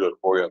agency do it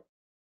for you.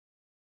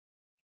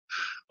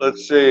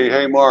 Let's see.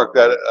 Hey, Mark,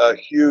 that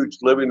huge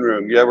living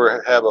room. You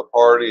ever have a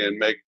party and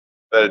make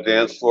that a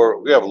dance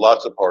floor? We have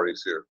lots of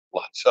parties here,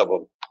 lots of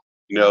them.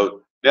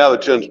 Now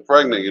that Jen's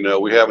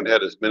pregnant, we haven't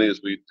had as many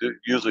as we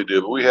usually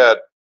do, but we had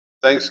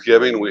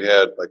Thanksgiving, we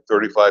had like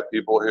 35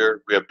 people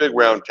here. We have big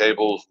round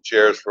tables and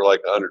chairs for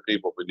like 100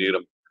 people if we need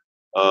them.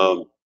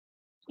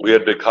 We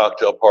had a big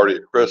cocktail party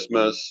at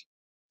Christmas.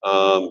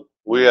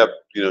 We have,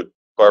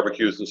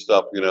 barbecues and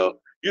stuff,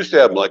 used to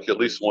have them like at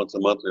least once a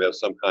month. We'd have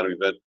some kind of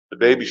event. The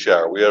baby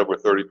shower, we had over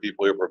 30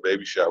 people here for a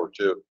baby shower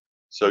too.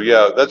 So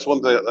yeah, that's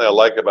one thing I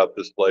like about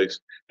this place.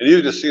 And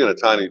you just see in a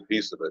tiny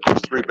piece of it.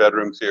 There's 3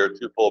 bedrooms here,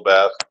 2 full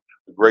baths,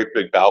 a great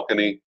big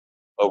balcony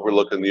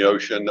overlooking the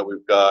ocean that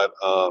we've got.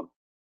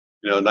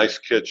 Nice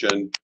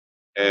kitchen,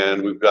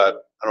 and we've got,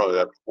 I don't know, we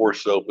got 4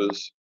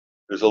 sofas.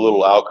 There's a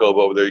little alcove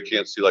over there. You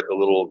can't see, like a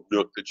little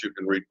nook that you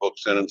can read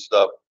books in and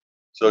stuff.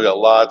 So we got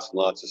lots and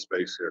lots of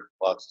space here,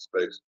 lots of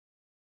space.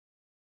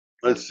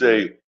 Let's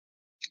see.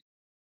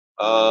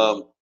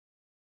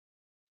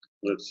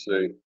 Let's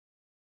see.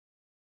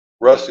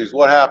 Rusty's,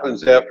 what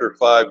happens after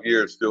 5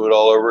 years? Do it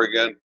all over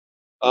again?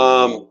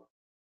 I'm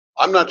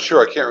not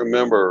sure. I can't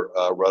remember,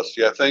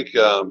 Rusty. I think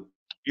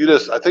you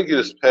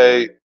just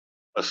pay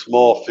a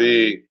small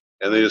fee,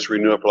 and they just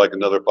renew it for like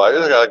another 5.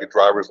 It's like a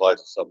driver's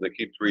license or something. They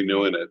keep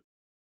renewing it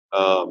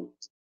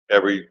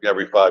every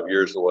 5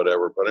 years or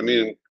whatever. But I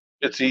mean,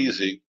 it's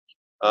easy.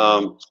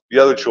 The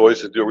other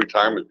choice is do a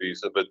retirement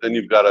visa, but then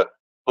you've got to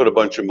put a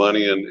bunch of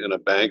money in a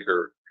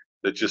banker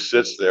that just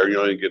sits there. You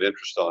don't even get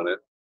interest on it,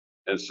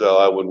 and so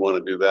I wouldn't want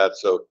to do that.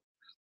 So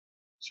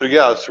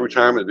yeah, it's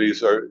retirement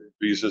visa.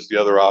 Visa's the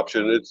other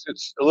option.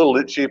 It's a little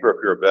bit cheaper if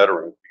you're a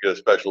veteran. You get a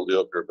special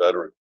deal if you're a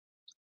veteran.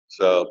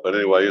 So, but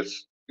anyway,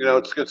 it's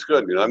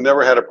good. I've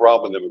never had a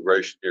problem with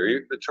immigration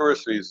here. The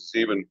tourist visas,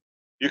 even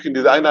you can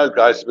do that. I know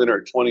guys have been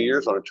here 20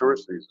 years on a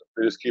tourist visa.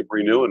 They just keep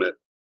renewing it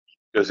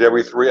because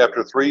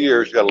after 3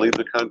 years, you got to leave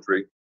the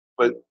country.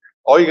 But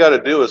all you got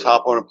to do is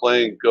hop on a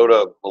plane, go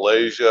to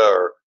Malaysia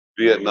or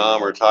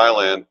Vietnam or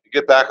Thailand, you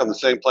get back on the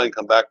same plane,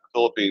 come back to the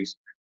Philippines,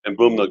 and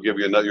boom, they'll give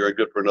you you're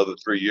good for another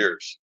 3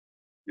 years.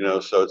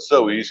 So it's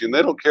so easy, and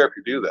they don't care if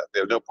you do that. They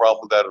have no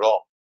problem with that at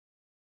all.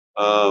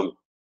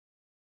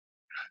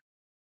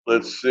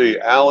 Let's see.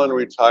 Alan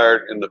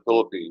retired in the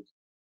Philippines.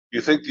 Do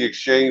you think the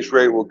exchange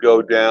rate will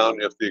go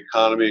down if the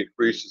economy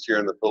increases here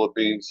in the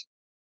Philippines?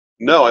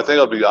 No, I think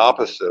it'll be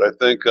opposite. I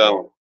think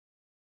the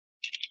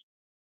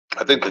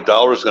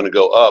dollar is going to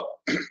go up,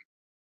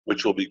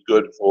 which will be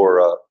good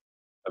for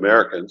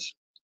Americans.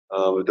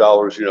 The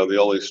dollar is, the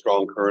only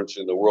strong currency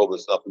in the world.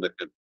 There's nothing that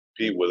can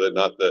compete with it.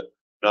 Not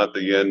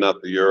the yen,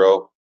 not the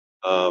euro.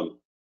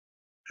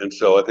 And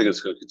so I think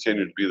it's going to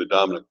continue to be the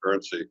dominant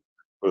currency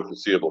for the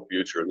foreseeable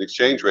future. And the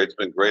exchange rate's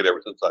been great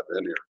ever since I've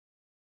been here.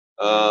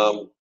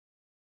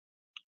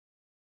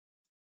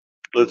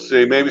 Let's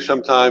see, maybe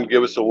sometime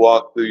give us a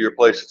walk through your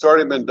place. It's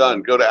already been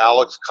done. Go to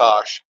Alex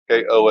Kosh,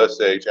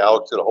 K-O-S-H.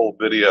 Alex did a whole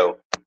video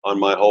on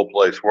my whole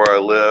place, where I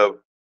live,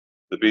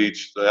 the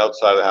beach, the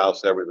outside of the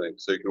house, everything.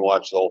 So you can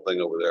watch the whole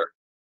thing over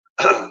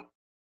there.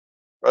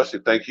 Rusty,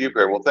 thank you,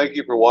 Perry. Well, thank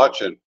you for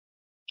watching.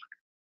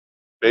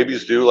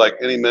 Baby's due like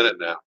any minute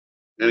now.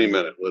 Any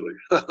minute, literally.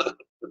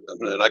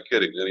 I'm not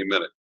kidding, any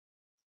minute.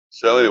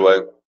 So anyway,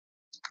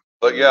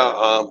 but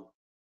yeah,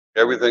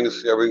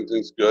 everything's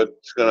good.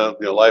 It's gonna,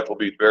 life will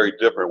be very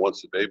different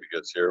once the baby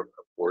gets here, of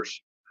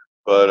course.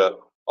 But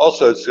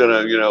also, it's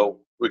gonna,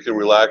 we can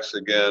relax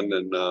again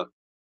and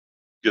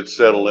get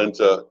settled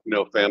into,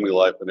 family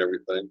life and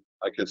everything.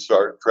 I can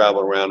start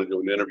traveling around and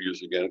doing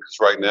interviews again. Because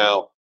right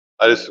now,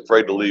 I'm just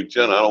afraid to leave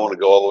Jen. I don't want to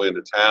go all the way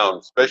into town,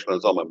 especially when I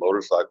was on my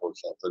motorcycle or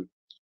something.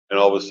 And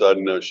all of a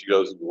sudden, she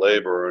goes into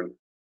labor, and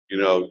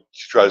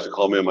she tries to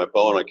call me on my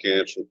phone. I can't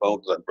answer the phone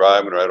because I'm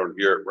driving, or I don't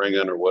hear it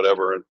ringing or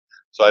whatever. And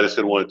so I just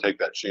didn't want to take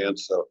that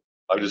chance. So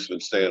I've just been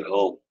staying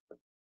home.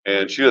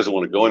 And she doesn't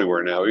want to go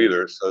anywhere now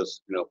either. So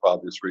it's, for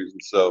obvious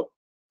reasons. So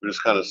we're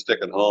just kind of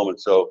sticking home. And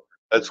so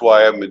that's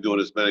why I haven't been doing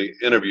as many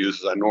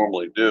interviews as I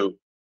normally do.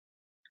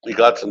 We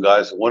got some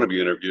guys that want to be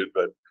interviewed,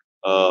 but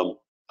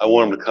I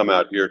want them to come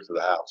out here to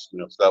the house. You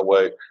know, so that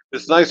way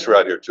it's nicer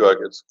out here too. Like,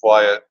 it's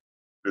quiet.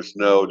 There's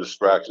no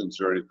distractions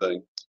or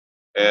anything.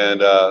 And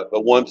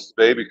but once the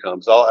baby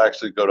comes, I'll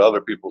actually go to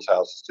other people's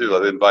houses too.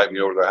 They invite me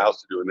over to their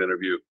house to do an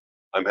interview.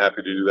 I'm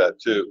happy to do that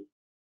too.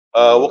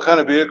 What kind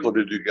of vehicle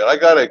did you get? I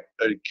got a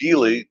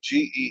Geely,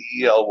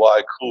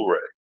 Geely Cool Ray,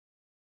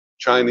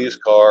 Chinese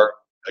car.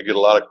 I get a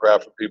lot of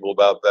crap from people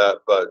about that,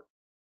 but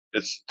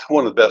it's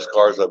one of the best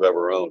cars I've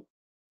ever owned.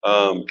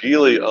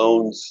 Geely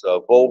owns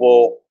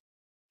Volvo.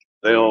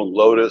 They own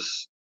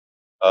Lotus.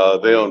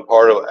 They own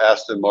part of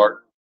Aston Martin.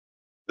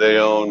 They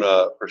own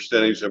a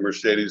percentage of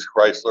Mercedes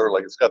Chrysler.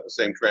 Like, it's got the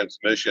same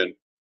transmission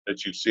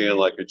that you'd see in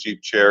like a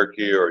Jeep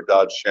Cherokee or a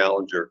Dodge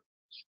Challenger,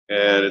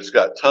 and it's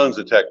got tons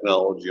of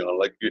technology on it.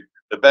 Like,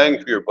 the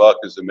bang for your buck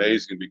is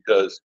amazing,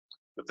 because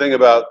the thing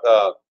about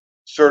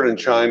certain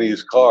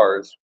Chinese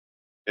cars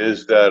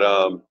is that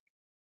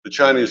the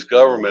Chinese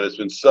government has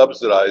been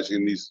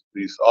subsidizing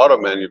these auto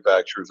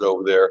manufacturers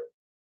over there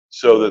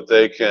so that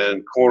they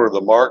can corner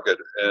the market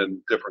in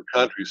different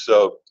countries.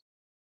 So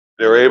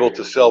they're able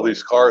to sell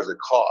these cars at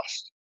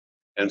cost.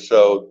 And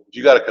so if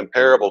you got a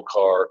comparable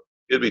car,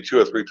 it'd be 2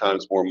 or 3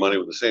 times more money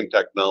with the same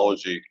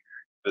technology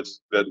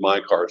that my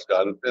car's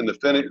got. And the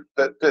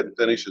fit and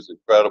finish is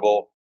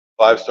incredible.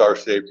 5-star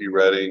safety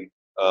rating,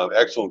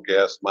 excellent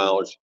gas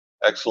mileage,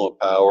 excellent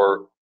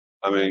power.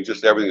 I mean,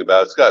 just everything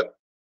about it. It's got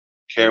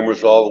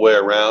cameras all the way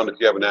around. If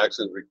you have an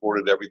accident,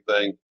 recorded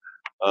everything.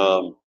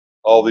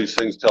 All these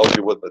things tells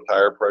you what the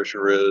tire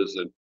pressure is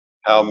and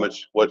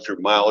what your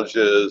mileage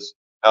is,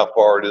 how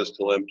far it is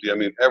to empty. I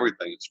mean,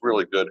 everything. It's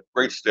really good.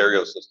 Great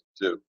stereo system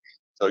too.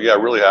 So yeah,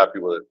 really happy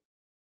with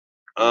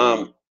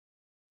it.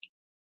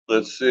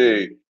 Let's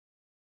see.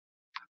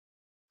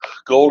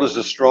 Gold is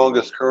the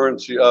strongest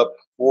currency, up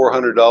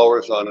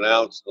 $400 on an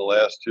ounce in the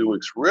last 2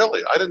 weeks.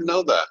 Really? I didn't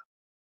know that.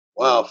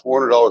 Wow,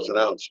 $400 an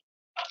ounce.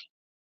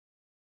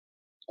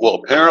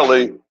 Well,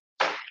 apparently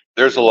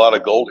there's a lot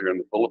of gold here in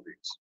the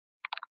Philippines,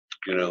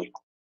 you know,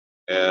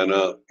 and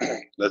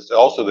that's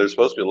also, there's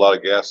supposed to be a lot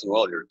of gas and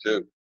oil here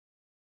too.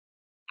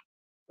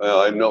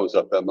 Well, I didn't know it was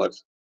up that much.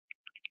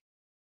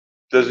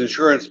 Does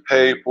insurance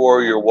pay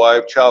for your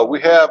wife, child?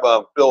 We have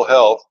Phil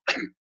Health,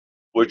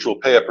 which will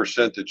pay a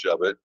percentage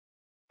of it,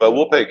 but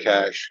we'll pay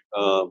cash.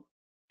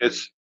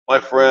 It's my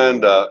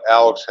friend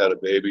Alex had a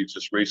baby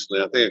just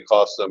recently. I think it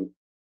cost them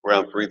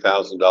around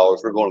 $3,000.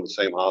 We're going to the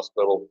same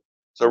hospital,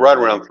 so right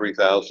around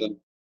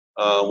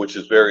 $3,000, which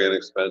is very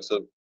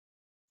inexpensive.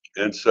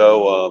 And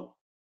so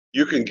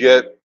you can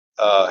get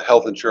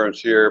health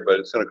insurance here, but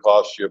it's going to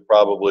cost you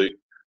probably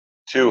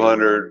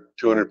 $200,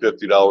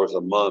 $250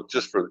 a month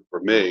just for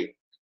me.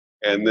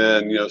 And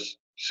then, you know,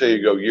 say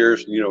you go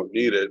years and you don't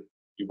need it,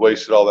 you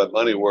wasted all that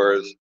money.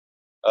 Whereas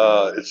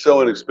it's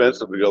so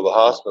inexpensive to go to the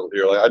hospital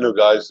here. Like, I know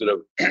guys that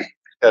have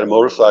had a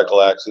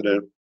motorcycle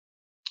accident,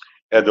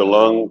 had their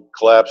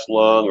collapsed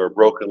lung or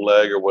broken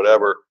leg or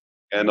whatever,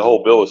 and the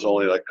whole bill was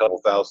only like a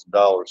couple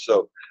 $1,000s.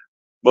 So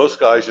most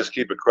guys just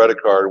keep a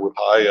credit card with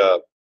high,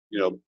 you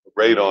know,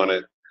 rate on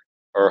it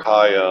or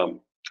high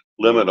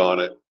limit on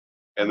it,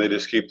 and they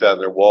just keep that in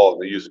their wallet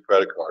and they use a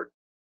credit card,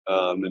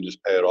 and then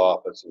just pay it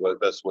off. That's the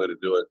best way to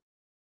do it.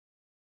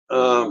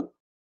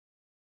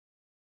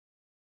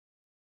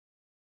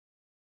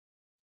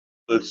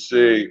 Let's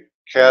see,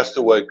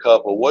 Castaway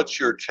Couple. What's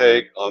your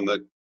take on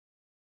the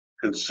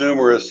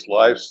consumerist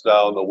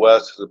lifestyle in the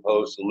West as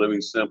opposed to living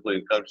simply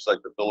in countries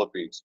like the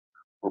Philippines?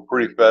 We're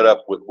pretty fed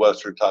up with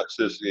Western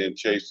toxicity and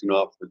chasing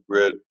off the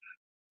grid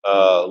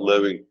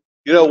living.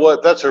 You know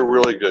what? That's a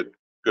really good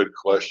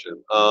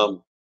question.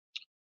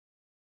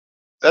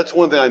 That's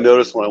one thing I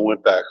noticed when I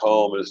went back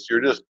home is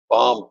you're just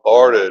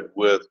bombarded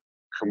with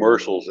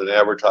commercials and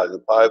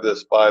advertising. Buy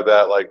this, buy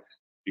that. Like,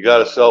 you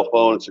got a cell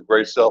phone, it's a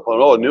great cell phone.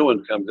 Oh, a new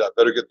one comes out.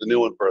 Better get the new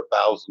one for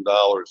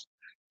 $1,000.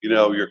 You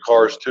know, your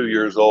car's 2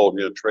 years old.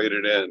 You know, trade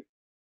it in.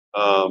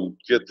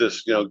 Get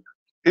this. You know,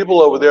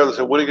 people over there that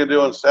say, "What are you gonna do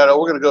on Saturday?" Oh,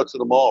 we're gonna go to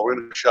the mall. We're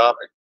gonna go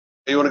shopping.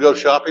 Hey, you want to go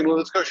shopping? Well,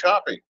 let's go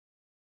shopping.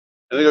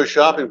 And they go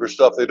shopping for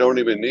stuff they don't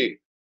even need.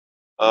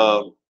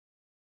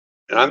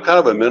 And I'm kind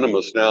of a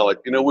minimalist now. Like,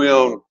 you know,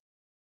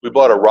 we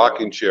bought a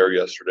rocking chair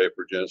yesterday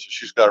for Jen, so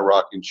she's got a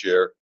rocking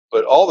chair.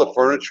 But all the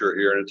furniture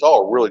here, and it's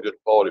all really good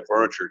quality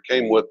furniture,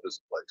 came with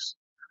this place.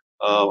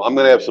 I'm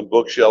going to have some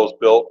bookshelves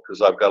built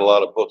because I've got a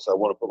lot of books. I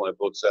want to put my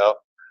books out,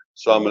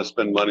 so I'm going to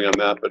spend money on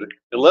that. But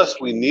unless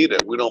we need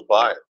it, we don't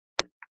buy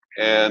it.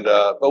 And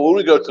but when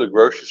we go to the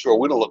grocery store,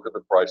 we don't look at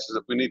the prices.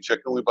 If we need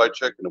chicken, we buy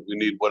chicken. If we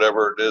need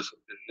whatever it is,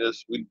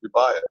 we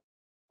buy it.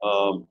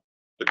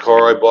 The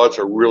car I bought's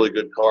a really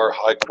good car,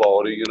 high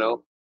quality, you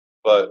know.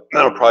 But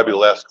that'll probably be the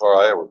last car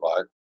I ever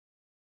buy.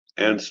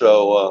 And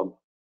so,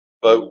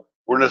 but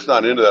we're just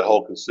not into that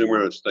whole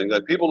consumerist thing.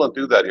 Like, people don't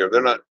do that here.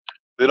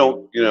 They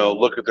don't, you know,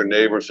 look at their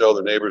neighbor and say, oh,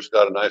 their neighbor's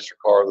got a nicer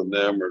car than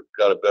them or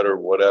got a better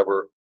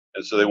whatever.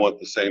 And so they want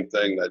the same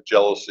thing, that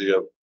jealousy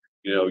of,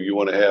 you know, you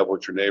want to have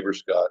what your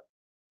neighbor's got.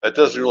 That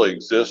doesn't really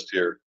exist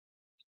here.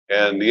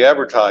 And the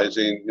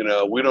advertising, you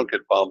know, we don't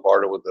get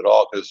bombarded with it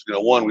all because, you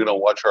know, one, we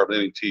don't watch hardly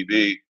any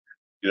TV.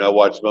 You know, I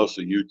watch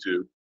mostly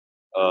YouTube.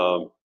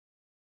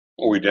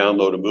 or we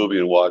download a movie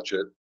and watch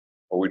it,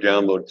 or we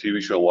download a TV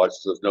show and watch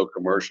it, so there's no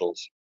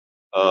commercials.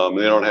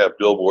 They don't have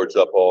billboards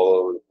up all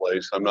over the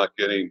place. I'm not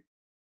getting,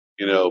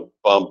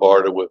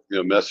 bombarded with,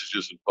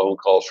 messages and phone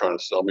calls trying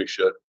to sell me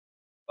shit.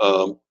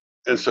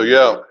 And so,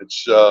 yeah,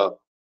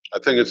 I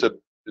think it's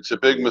a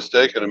big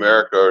mistake in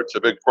America, or it's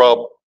a big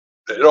problem.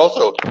 It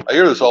also, I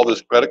hear there's all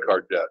this credit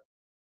card debt,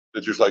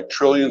 that there's like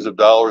trillions of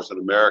dollars in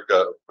America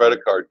of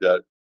credit card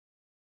debt.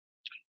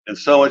 And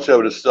so much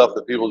of it is stuff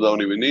that people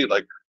don't even need.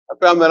 Like, I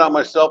found that out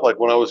myself, like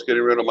when I was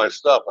getting rid of my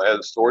stuff. I had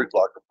a storage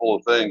locker full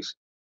of things,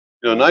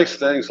 nice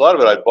things. A lot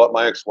of it I bought,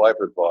 my ex-wife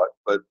had bought,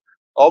 but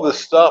all this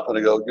stuff, and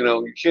I go,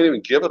 you can't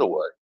even give it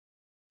away.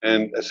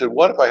 And I said,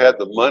 what if I had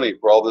the money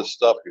for all this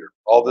stuff here?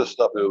 All this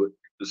stuff,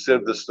 instead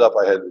of this stuff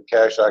I had the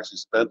cash I actually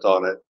spent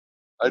on it,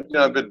 I'd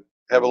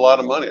have a lot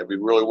of money. I'd be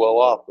really well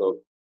off. So,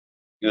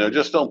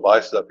 just don't buy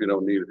stuff you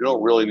don't need. If you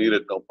don't really need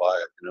it, don't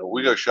buy it.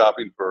 We go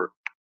shopping for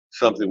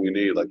something we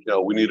need. Like,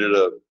 we needed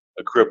a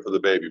crib for the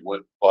baby. We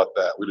went and bought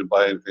that. We didn't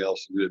buy anything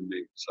else we didn't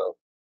need. So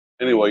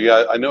anyway,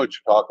 yeah, I know what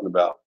you're talking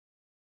about.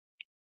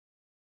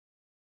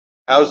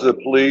 How's the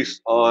police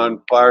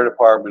on fire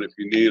department if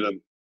you need them?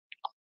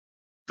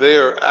 They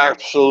are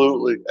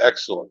absolutely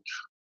excellent.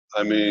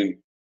 I mean,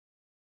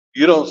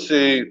 you don't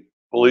see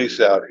police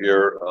out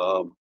here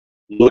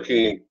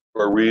looking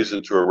for a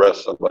reason to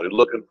arrest somebody,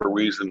 looking for a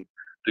reason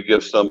to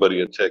give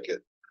somebody a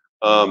ticket.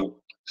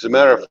 As a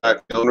matter of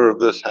fact, the owner of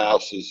this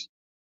house's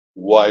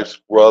wife's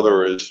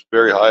brother is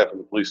very high up in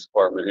the police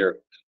department here,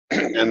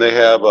 and they've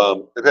had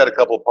a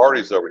couple of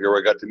parties over here where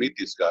I got to meet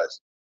these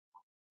guys,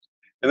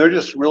 and they're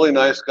just really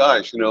nice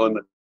guys,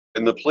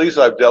 and the police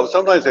I've dealt with,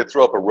 sometimes they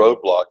throw up a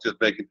roadblock, just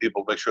make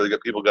sure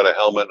people got a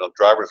helmet and a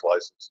driver's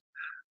license,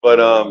 but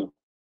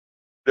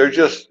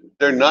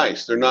they're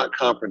nice. They're not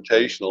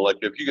confrontational. Like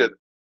you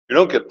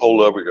don't get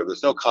pulled over here.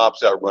 There's no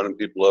cops out running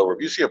people over.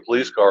 If you see a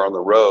police car on the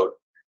road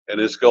and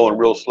it's going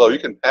real slow, you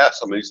can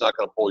pass him and he's not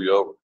going to pull you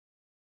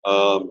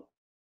over.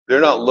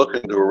 They're not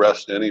looking to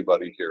arrest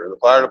anybody here. The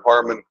fire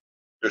department,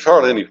 there's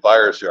hardly any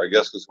fires here, I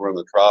guess, because we're in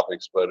the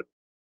tropics, but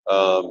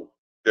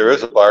there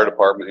is a fire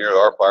department here. There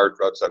are fire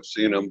trucks. I've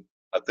seen them.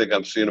 I think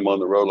I've seen them on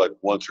the road like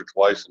once or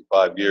twice in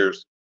 5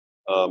 years,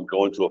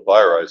 going to a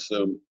fire, I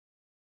assume.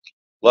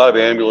 A lot of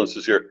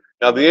ambulances here.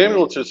 Now, the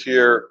ambulances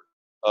here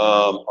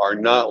are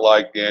not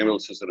like the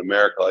ambulances in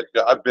America. Like,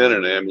 I've been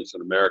in an ambulance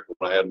in America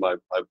when I had my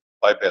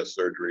bypass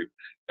surgery,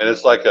 and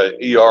it's like a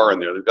ER in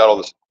there. They've got all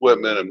this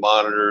equipment and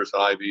monitors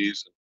and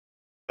IVs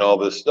and all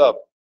this stuff.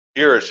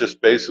 Here, it's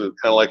just basically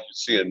kind of like you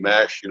see in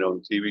MASH, in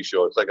the TV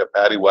show. It's like a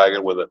paddy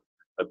wagon with a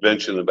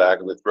bench in the back,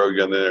 and they throw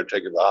you in there and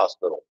take you to the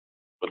hospital.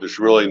 But there's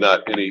really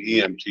not any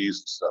EMTs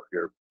and stuff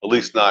here, at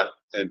least not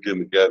in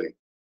Dumageddon.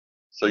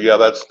 So yeah,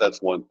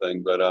 that's one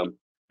thing. But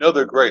no,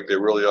 they're great. They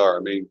really are. I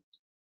mean,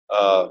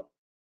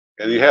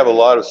 and you have a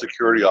lot of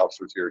security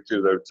officers here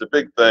too. It's a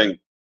big thing,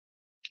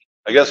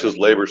 I guess, because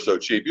labor's so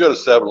cheap. You go to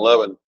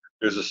 7-Eleven,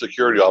 there's a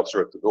security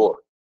officer at the door,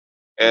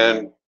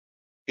 and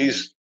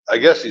I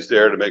guess he's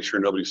there to make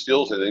sure nobody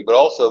steals anything. But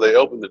also, they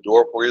open the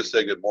door for you,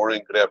 say good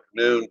morning, good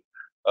afternoon.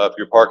 If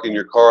you're parking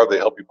your car, they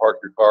help you park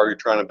your car. You're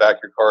trying to back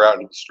your car out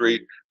into the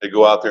street, they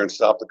go out there and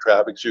stop the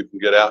traffic so you can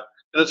get out.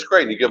 And it's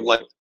great. And you give them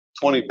like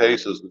 20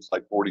 pesos, which is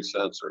like 40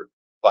 cents, or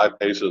 5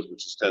 pesos,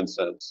 which is 10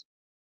 cents.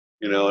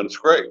 And it's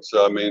great.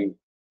 So, I mean,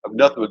 I have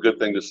nothing but good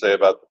thing to say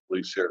about the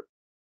police here.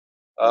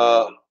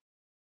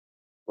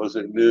 Was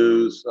it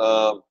news?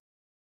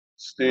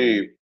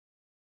 Steve,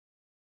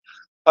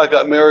 I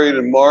got married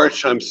in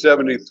March. I'm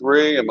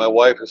 73 and my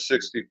wife is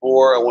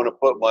 64. I want to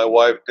put my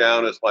wife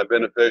down as my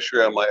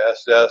beneficiary on my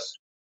SS.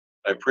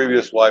 My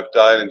previous wife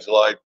died in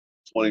July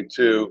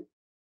 22.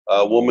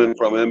 A woman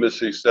from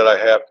embassy said I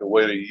have to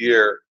wait a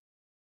year.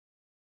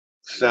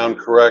 Sound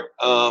correct?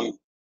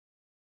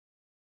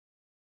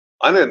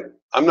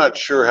 I'm not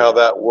sure how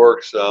that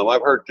works.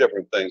 I've heard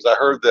different things. I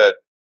heard that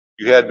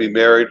you had to be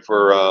married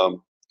for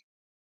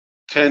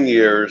 10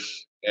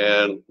 years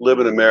and live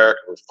in America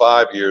for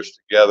 5 years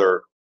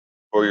together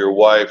for your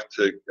wife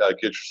to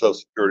get your Social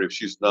Security if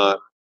she's not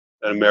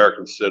an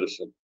American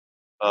citizen.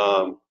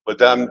 But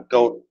that,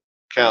 don't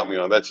count me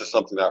on. That's just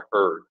something I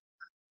heard.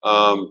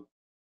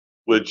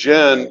 With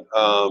Jen,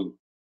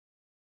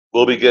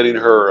 we'll be getting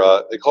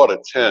her, they call it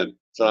a 10.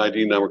 It's an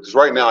ID number, because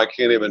right now I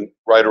can't even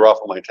write her off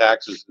on my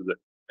taxes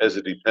as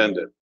a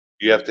dependent.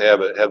 You have to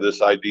have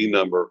this ID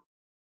number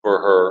for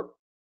her.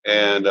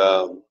 And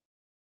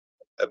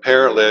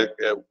apparently,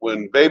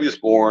 when baby's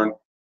born,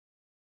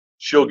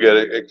 she'll get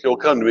it. It'll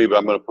come to me, but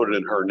I'm going to put it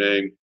in her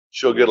name.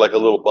 She'll get like a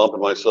little bump in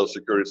my Social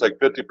Security. It's like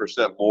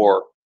 50%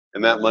 more,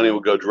 and that money will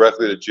go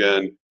directly to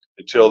Jen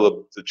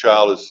until the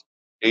child is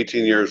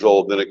 18 years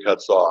old. Then it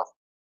cuts off.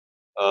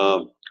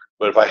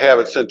 But if I have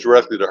it sent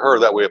directly to her,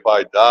 that way if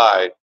I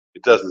die,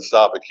 it doesn't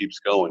stop, it keeps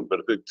going. But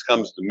if it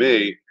comes to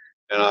me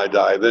and I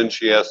die, then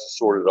she has to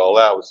sort it all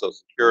out with Social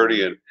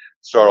Security and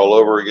start all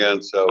over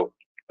again. So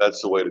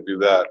that's the way to do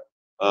that.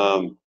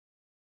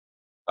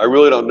 I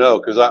really don't know,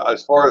 because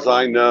as far as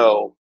I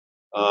know,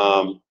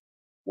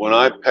 when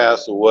I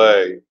pass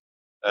away,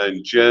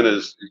 And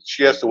Jen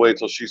she has to wait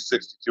until she's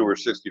 62 or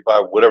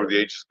 65, whatever the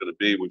age is going to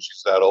be when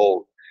she's that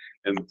old.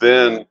 And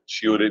then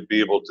she would be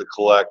able to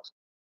collect,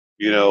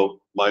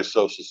 my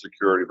Social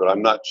Security. But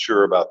I'm not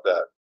sure about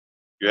that.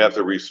 You have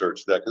to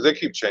research that because they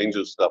keep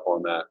changing stuff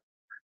on that.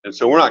 And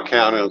so we're not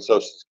counting on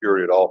Social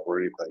Security at all for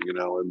anything.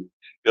 And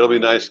it'll be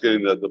nice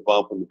getting the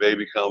bump when the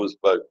baby comes,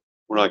 but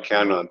we're not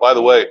counting on it. By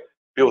the way,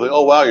 people think,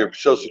 oh, wow, your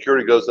Social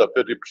Security goes up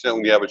 50%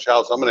 when you have a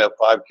child. So I'm going to have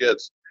 5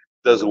 kids.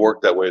 It doesn't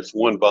work that way. It's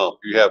one bump.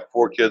 You have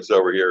 4 kids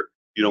over here,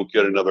 you don't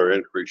get another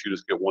increase. You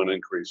just get one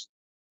increase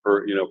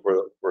for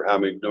how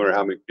many, no matter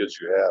how many kids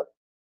you have.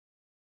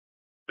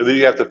 And then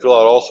you have to fill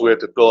out, also, we have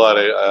to fill out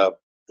a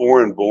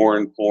foreign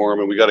born form,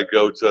 and we got to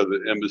go to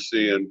the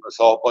embassy, and it's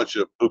all a bunch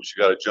of hoops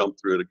you got to jump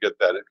through to get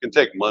that. It can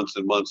take months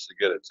and months to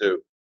get it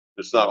too.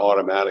 It's not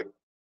automatic.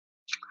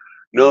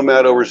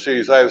 Nomad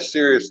overseas. I have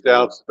serious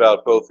doubts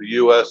about both the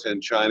U.S.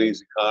 and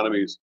Chinese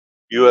economies.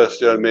 U.S.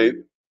 dollar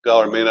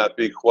may not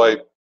be quite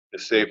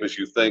as safe as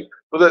you think.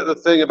 But the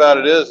thing about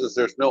it is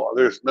there's no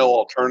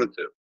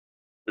alternative.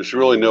 There's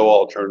really no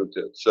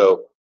alternative.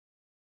 So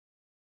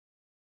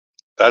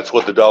that's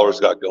what the dollar's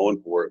got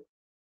going for it.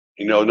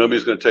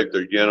 Nobody's going to take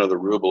the yen or the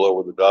ruble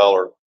over the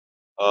dollar.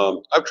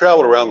 I've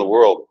traveled around the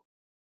world,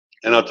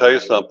 and I'll tell you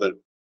something.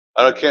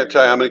 I can't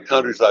tell you how many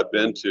countries I've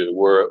been to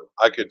where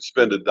I could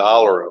spend $1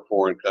 in a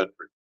foreign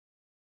country.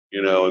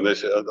 And they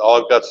say,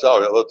 all I've got is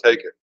salary, they'll take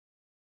it.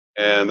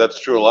 And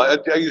that's true a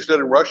lot. I used it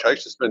in Russia. I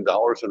used to spend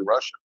dollars in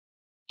Russia.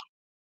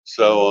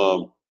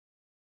 So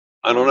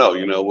I don't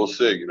know. We'll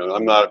see.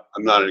 I'm not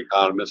an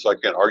economist, so I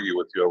can't argue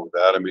with you over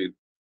that. I mean,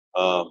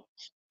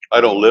 I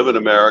don't live in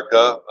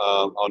America.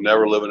 I'll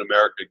never live in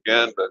America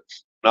again, but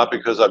not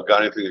because I've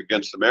got anything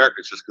against America.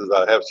 It's just because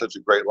I have such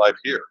a great life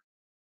here.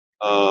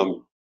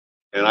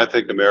 And I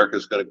think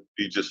America's going to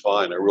be just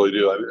fine. I really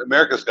do. I mean,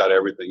 America's got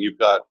everything. You've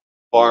got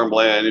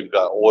farmland, you've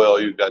got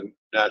oil, you've got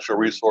natural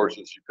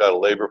resources, you've got a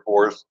labor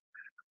force.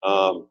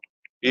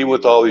 Even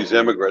with all these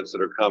immigrants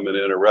that are coming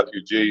in or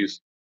refugees,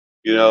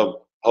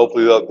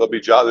 hopefully there'll be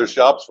jobs. There's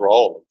jobs for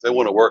all of them. If they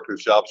want to work,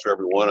 there's jobs for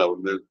every one of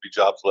them. There'll be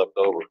jobs left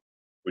over,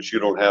 which you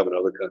don't have in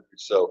other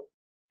countries. So,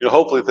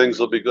 hopefully things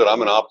will be good.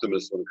 I'm an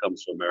optimist when it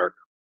comes to America.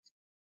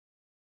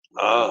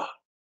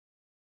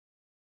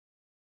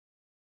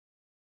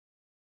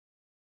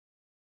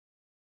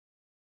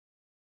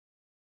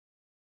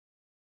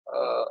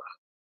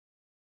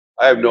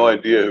 I have no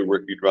idea who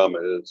Ricky Drama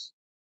is.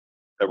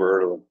 Never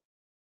heard of him.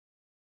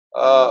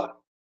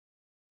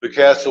 The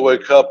Castaway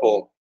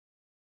Couple.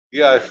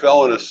 Yeah, I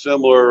fell in a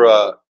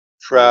similar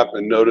trap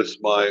and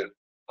noticed my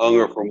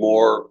hunger for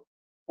more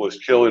was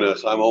killing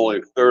us. I'm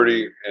only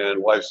 30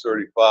 and wife's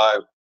 35,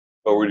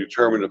 but we're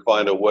determined to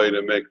find a way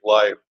to make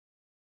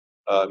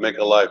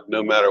a life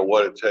no matter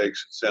what it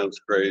takes. It sounds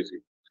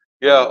crazy.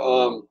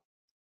 Yeah,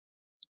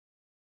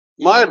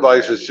 my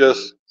advice is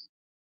just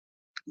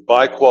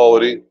buy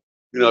quality.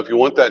 If you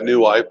want that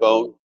new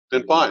iPhone,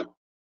 then fine.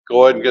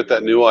 Go ahead and get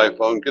that new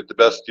iPhone. Get the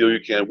best deal you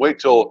can. Wait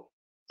till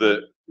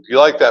if you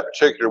like that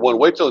particular one,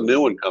 wait till the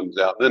new one comes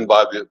out, and then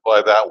buy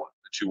that one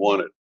that you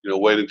wanted.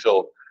 Wait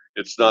until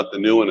it's not the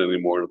new one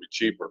anymore. It'll be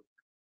cheaper,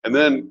 and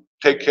then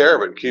take care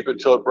of it. Keep it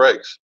until it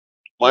breaks.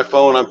 My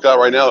phone I've got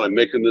right now that I'm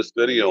making this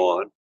video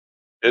on,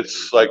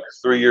 it's like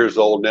 3 years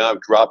old now.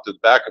 I've dropped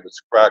it back of its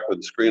cracked, but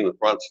the screen in the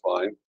front's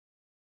fine.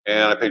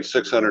 And I paid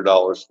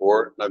 $600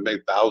 for it. And I've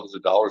made thousands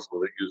of dollars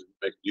with it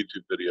making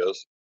YouTube videos.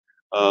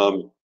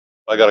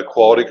 I got a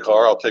quality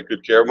car. I'll take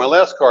good care of it. My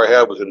last car I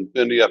had was an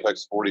Infiniti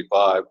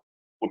FX45.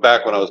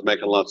 Back when I was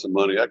making lots of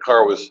money. That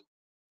car was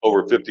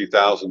over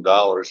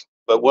 $50,000.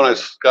 But when I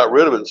got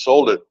rid of it and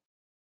sold it,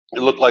 it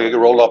looked like it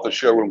rolled off the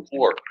showroom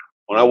floor.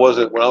 When I was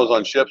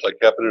on ships, I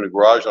kept it in a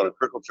garage on a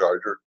trickle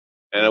charger,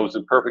 and it was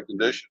in perfect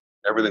condition.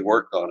 Everything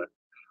worked on it.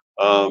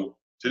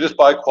 So just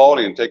buy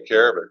quality and take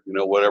care of it.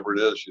 Whatever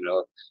it is.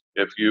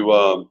 If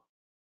you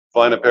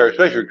find a pair,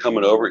 especially if you're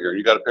coming over here, and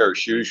you got a pair of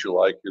shoes you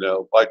like,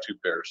 buy 2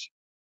 pairs.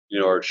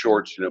 Or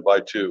shorts,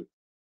 buy 2.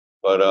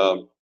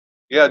 But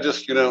yeah,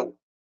 just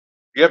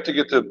you have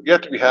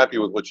to be happy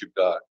with what you've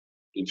got.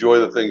 Enjoy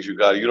the things you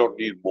got. You don't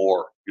need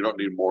more. You don't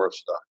need more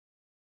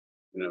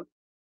stuff.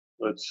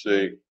 Let's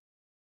see.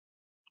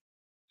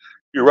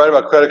 You're right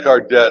about credit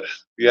card debt.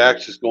 The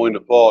axe is going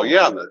to fall.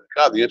 Yeah,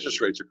 the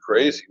interest rates are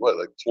crazy. What,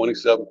 like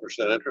 27%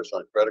 interest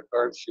on credit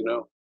cards?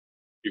 You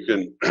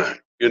can you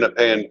end up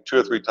paying 2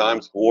 or 3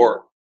 times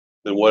more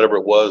than whatever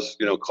it was,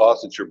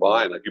 cost that you're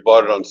buying. Like you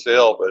bought it on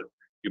sale, but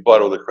you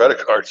bought it with a credit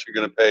card, so you're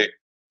going to pay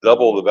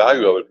double the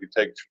value of it if you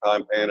take your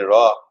time paying it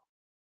off.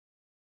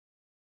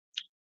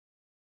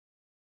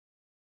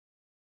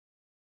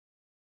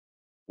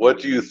 What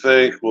do you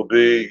think will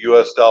be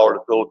U.S. dollar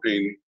to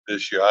Philippine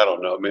this year? I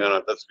don't know,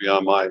 man. That's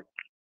beyond my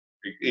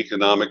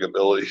economic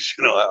abilities.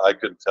 I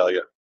couldn't tell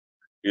you.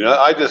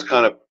 I just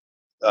kind of,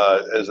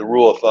 as a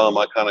rule of thumb,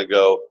 I kind of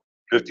go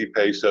 50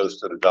 pesos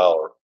to the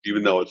dollar,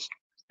 even though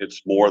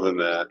it's more than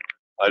that.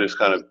 I just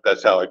kind of,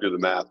 that's how I do the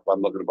math. If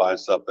I'm looking to buy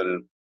something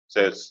and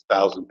say it's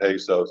 1,000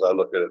 pesos, I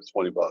look at it, it's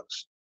 $20.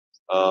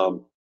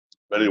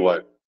 But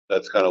anyway,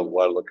 that's kind of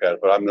what I look at it.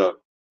 But I'm not.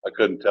 I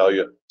couldn't tell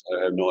you.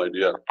 I have no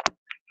idea.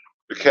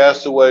 The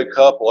castaway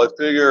couple, I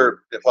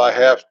figure if I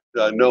have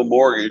no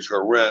mortgage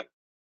or rent,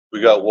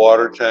 we got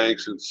water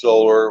tanks and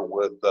solar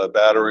with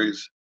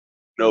batteries,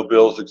 no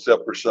bills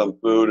except for some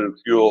food and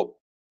fuel,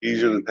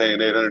 easier than paying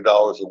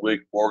 $800 a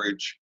week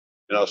mortgage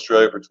in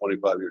Australia for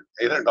 25 years.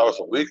 $800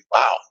 a week?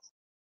 Wow.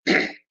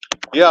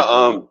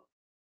 Yeah,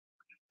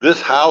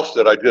 this house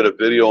that I did a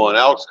video on,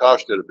 Alex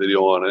Kosh did a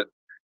video on it,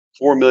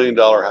 $4 million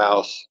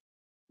house,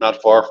 not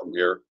far from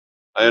here.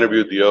 I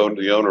interviewed the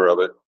owner of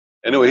it.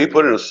 Anyway, he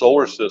put in a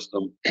solar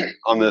system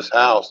on this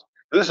house.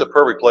 And this is a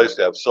perfect place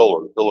to have solar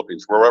in the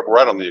Philippines. We're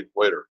right on the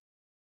equator.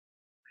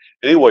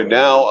 Anyway,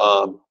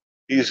 now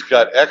he's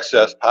got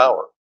excess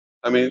power.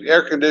 I mean,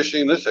 air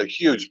conditioning, this is a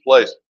huge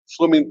place.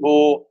 Swimming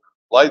pool,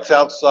 lights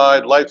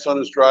outside, lights on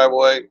his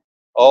driveway,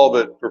 all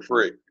of it for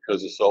free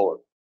because of solar.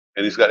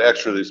 And he's got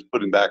extra that he's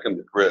putting back in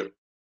the grid.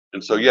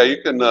 And so, yeah,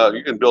 you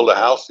can build a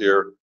house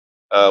here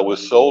with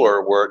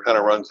solar where it kind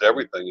of runs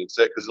everything. And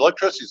say, because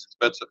electricity is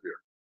expensive here.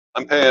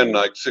 I'm paying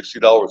like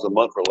 $60 a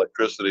month for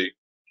electricity,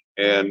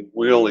 and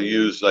we only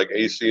use like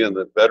AC in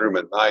the bedroom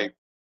at night.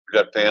 We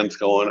got fans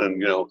going,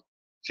 and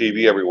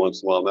TV every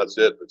once in a while, and that's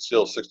it. But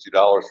still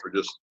 $60 for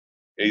just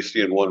AC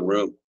in one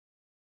room.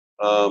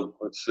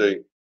 Let's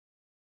see.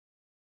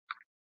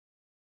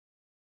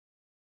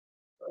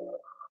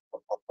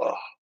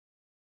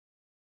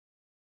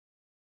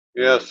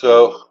 Yeah,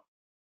 so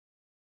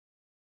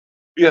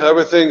yeah,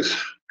 everything's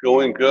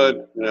going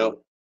good.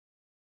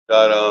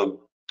 Got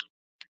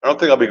I don't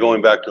think I'll be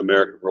going back to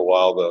America for a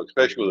while though,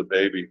 especially with a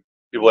baby.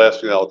 People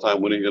ask me all the time,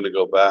 when are you going to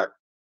go back?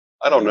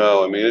 I don't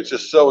know. I mean, it's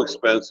just so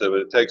expensive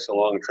and it takes so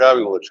long.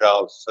 Traveling with a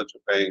child is such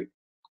a pain.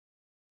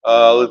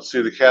 Let's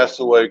see, the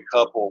castaway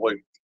couple.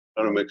 Wait,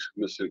 I don't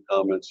miss any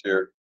comments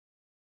here.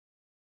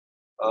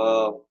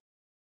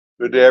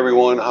 Good day,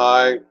 everyone.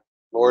 Hi,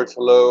 Lawrence.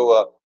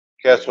 Hello.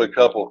 Castaway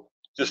couple.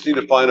 Just need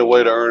to find a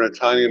way to earn a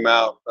tiny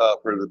amount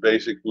for the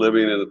basic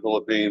living in the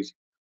Philippines,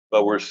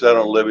 but we're set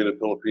on living in the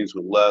Philippines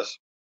with less.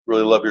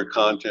 Really love your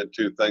content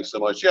too. Thanks so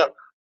much. Yeah,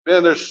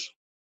 man, this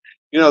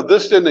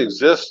didn't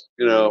exist,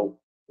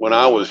 when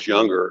I was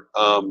younger.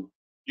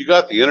 You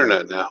got the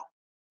internet now,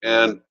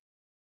 and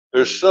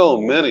there's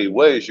so many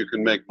ways you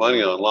can make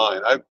money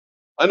online.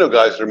 I know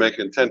guys that are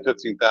making 10,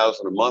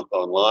 15,000 a month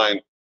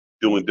online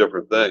doing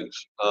different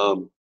things.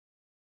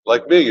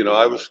 Like me,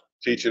 I was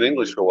teaching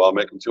English for a while,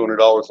 making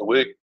 $200 a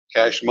week,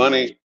 cash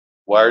money,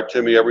 wired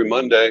to me every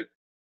Monday.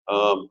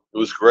 It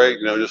was great,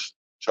 just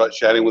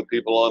chatting with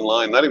people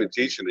online, not even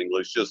teaching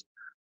English, just,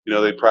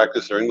 they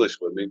practice their English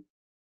with me.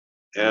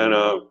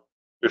 And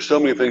there's so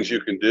many things you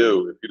can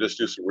do if you just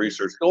do some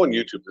research. Go on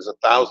YouTube. There's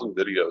 1,000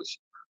 videos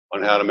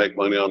on how to make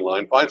money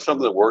online. Find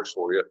something that works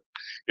for you.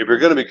 If you're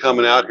going to be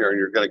coming out here and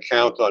you're going to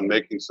count on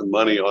making some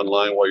money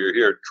online while you're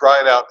here,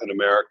 try it out in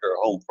America or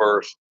home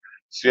first.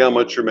 See how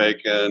much you're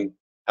making,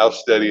 how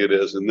steady it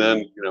is, and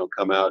then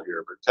come out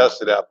here. But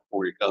test it out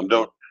before you come.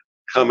 Don't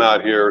come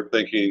out here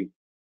thinking,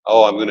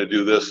 oh, I'm going to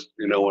do this.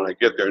 When I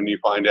get there, and you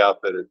find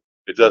out that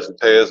it doesn't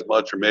pay as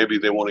much, or maybe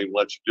they won't even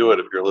let you do it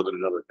if you're living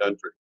in another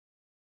country.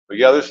 But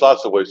yeah, there's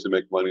lots of ways to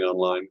make money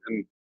online,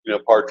 and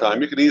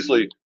part-time. You can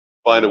easily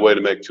find a way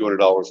to make $200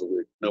 a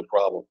week, no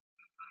problem.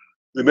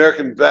 The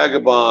American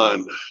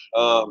Vagabond.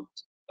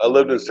 I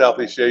lived in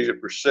Southeast Asia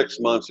for 6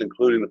 months,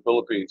 including the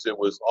Philippines. It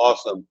was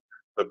awesome,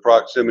 but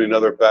proximity and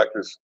other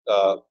factors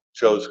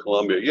chose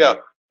Colombia. Yeah,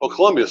 well,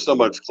 Colombia is so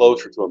much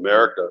closer to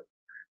America,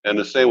 and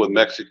the same with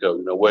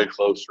Mexico. Way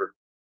closer.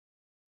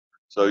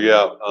 So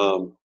yeah,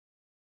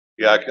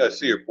 I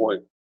see your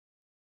point.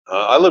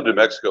 I lived in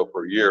Mexico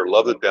for a year.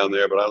 Loved it down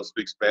there, but I don't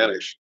speak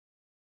Spanish.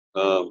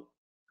 Because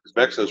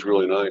Mexico's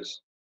really nice.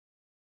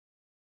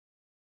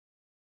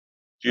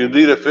 Do you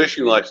need a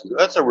fishing license?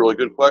 That's a really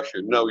good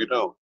question. No, you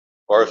don't.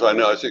 As far as I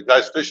know, I see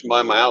guys fishing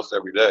by my house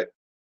every day.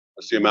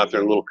 I see them out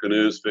there in little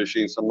canoes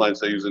fishing.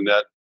 Sometimes they use a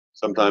net.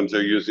 Sometimes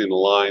they're using a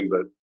line.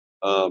 But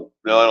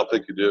no, I don't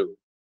think you do.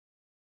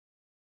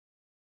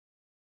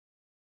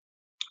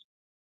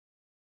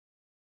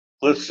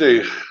 Let's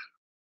see.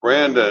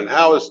 Brandon,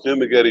 how has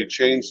Dumagetti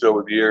changed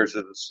over the years?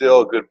 Is it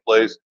still a good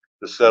place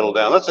to settle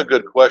down? That's a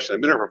good question. I've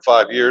been here for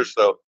 5 years,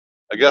 so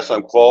I guess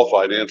I'm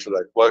qualified to answer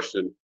that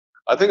question.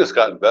 I think it's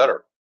gotten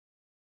better.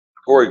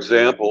 For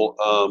example,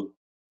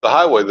 the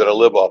highway that I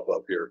live off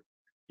of here,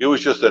 it was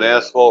just an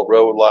asphalt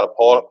road with a lot of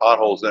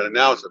potholes in it.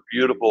 Now it's a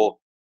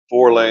beautiful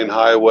 4-lane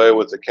highway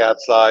with the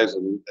cat's eyes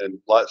and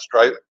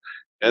stripe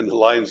and the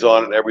lines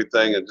on it and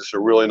everything, and just a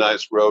really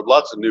nice road.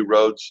 Lots of new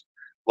roads.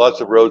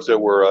 Lots of roads that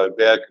were in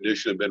bad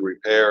condition have been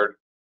repaired.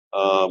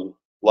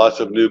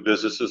 Lots of new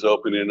businesses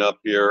opening up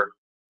here.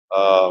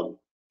 I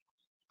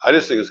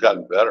just think it's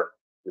gotten better.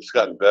 It's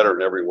gotten better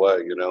in every way,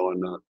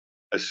 and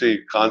I see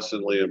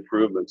constantly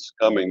improvements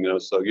coming,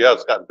 so yeah,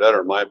 it's gotten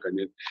better in my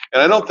opinion.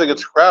 And I don't think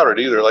it's crowded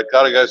either. Like, a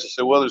lot of guys will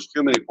say, well, there's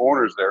too many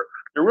foreigners there.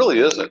 There really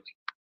isn't.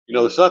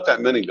 There's not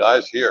that many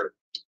guys here.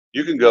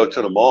 You can go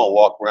to the mall and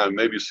walk around,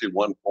 maybe see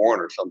one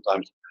foreigner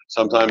sometimes.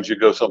 Sometimes you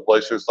go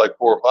someplace, there's like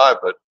 4 or 5,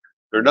 but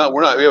we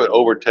haven't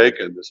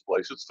overtaken this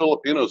place. It's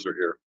Filipinos are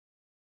here.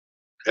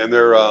 And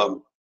they're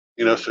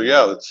So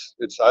yeah,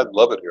 I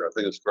love it here. I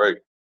think it's great.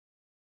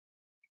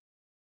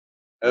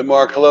 And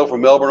Mark, hello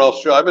from Melbourne,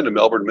 Australia. I've been to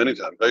Melbourne many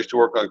times. I used to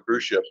work on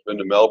cruise ships. Been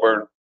to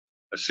Melbourne.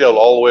 I sailed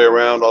all the way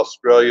around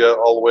Australia,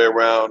 all the way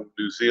around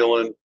New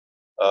Zealand.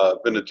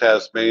 Been to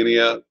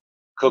Tasmania,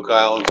 Cook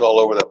Islands, all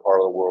over that part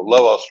of the world.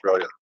 Love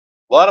Australia.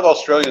 A lot of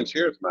Australians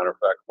here, as a matter of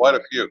fact, quite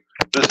a few.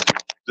 This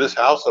this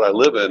house that I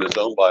live in is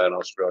owned by an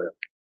Australian.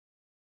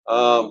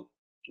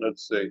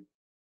 Let's see.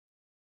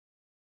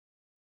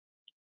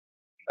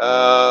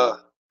 Uh,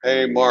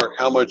 hey, Mark,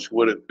 how much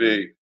would it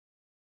be?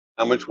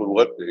 How much would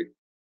what be?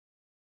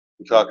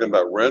 You talking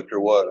about rent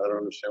or what? I don't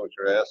understand what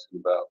you're asking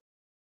about.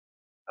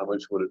 How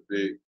much would it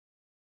be?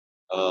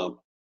 Um,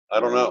 I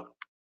don't know.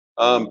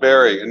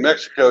 Barry, in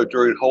Mexico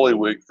during Holy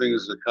Week,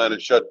 things are kind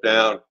of shut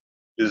down.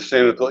 Is the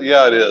same with,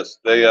 yeah, it is.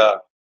 They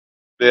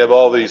have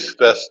all these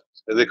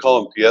they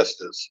call them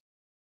fiestas,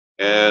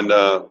 and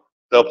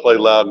they'll play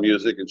loud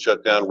music and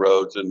shut down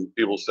roads, and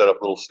people set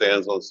up little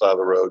stands on the side of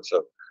the road.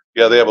 So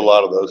yeah, they have a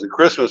lot of those. And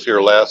Christmas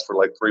here lasts for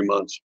like 3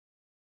 months,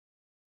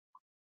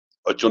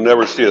 but you'll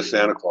never see a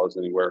Santa Claus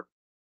anywhere.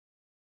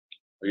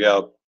 But yeah,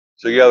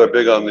 so yeah, they're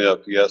big on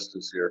the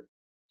fiestas here.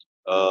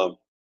 Um,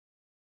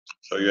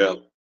 so yeah.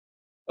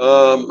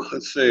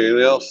 Let's see.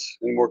 Anything else?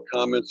 Any more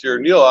comments here?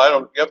 Neil, I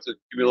don't. You have to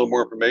give me a little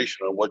more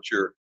information on what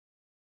you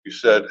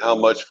said. How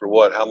much for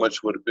what? How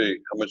much would it be?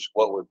 How much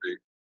what would be?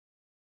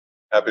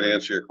 Happy to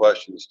answer your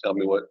questions. Tell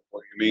me what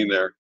you mean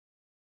there.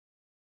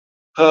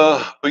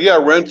 But yeah,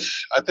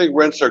 rents. I think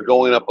rents are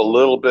going up a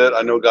little bit.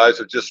 I know guys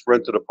have just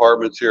rented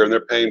apartments here, and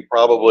they're paying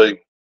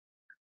probably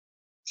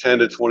 10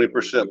 to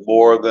 20%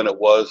 more than it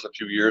was a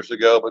few years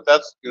ago. But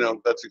that's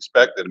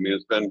expected. I mean,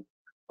 it's been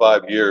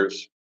 5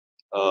 years.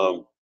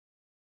 Um,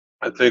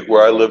 I think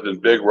where I lived in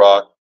Big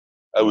Rock,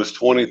 I was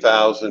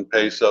 20,000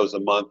 pesos a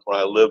month when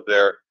I lived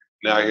there.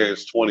 Now here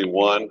it's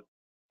 21.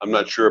 I'm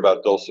not sure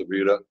about Dulce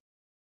Vita,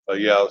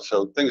 but yeah,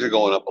 so things are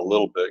going up a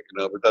little bit,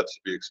 but that's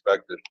to be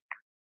expected.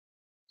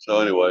 So,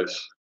 anyways,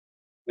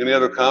 any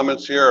other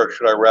comments here, or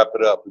should I wrap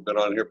it up? We've been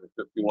on here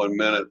for 51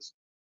 minutes.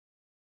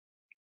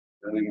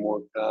 Any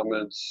more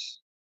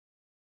comments?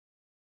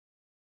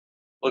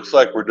 Looks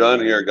like we're done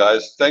here,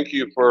 guys. Thank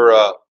you for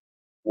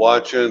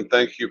watching.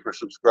 Thank you for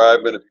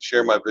subscribing. If you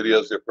share my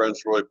videos with your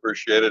friends, really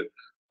appreciate it.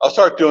 I'll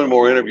start doing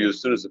more interviews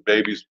as soon as the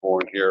baby's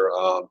born here.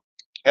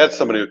 Had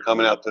somebody who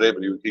coming out today,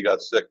 but he got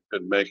sick,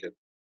 couldn't make it.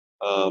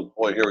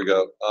 Boy, here we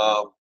go.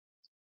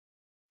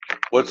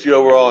 What's the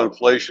overall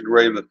inflation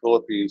rate in the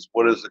Philippines?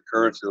 What is the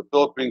currency?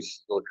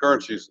 The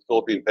currency is the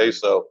Philippine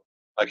peso.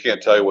 I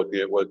can't tell you what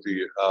the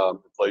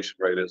inflation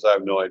rate is. I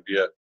have no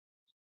idea.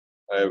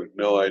 I have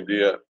no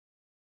idea.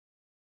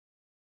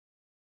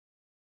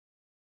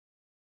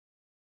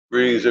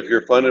 Greetings. If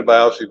you're funded by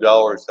Aussie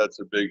dollars, that's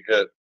a big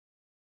hit.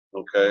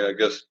 Okay, I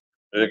guess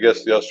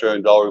the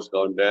Australian dollar's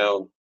gone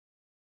down.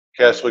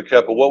 Castaway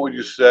Keppel, what would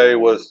you say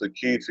was the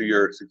key to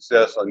your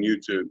success on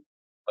YouTube?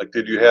 Like,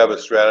 did you have a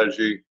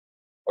strategy,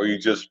 or you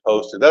just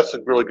posted? That's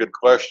a really good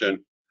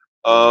question.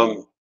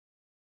 Well,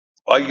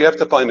 you have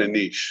to find a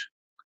niche,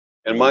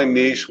 and my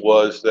niche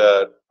was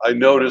that I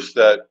noticed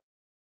that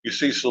you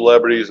see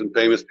celebrities and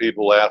famous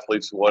people,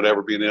 athletes and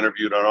whatever, being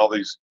interviewed on all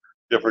these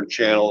different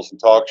channels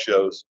and talk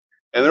shows,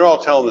 and they're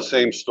all telling the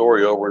same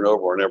story over and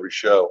over on every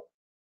show.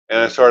 And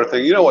I started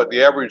thinking, you know what,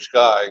 the average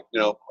guy,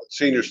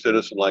 senior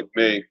citizen like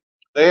me,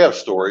 they have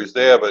stories,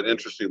 they have an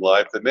interesting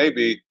life that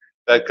maybe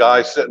that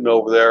guy sitting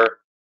over there,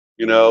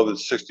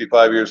 that's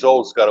 65 years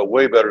old, has got a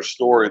way better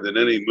story than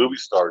any movie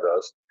star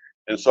does.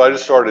 And so I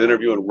just started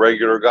interviewing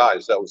regular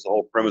guys. That was the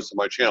whole premise of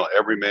my channel.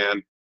 Every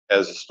man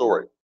has a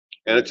story.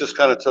 And it just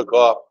kind of took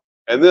off.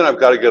 And then I've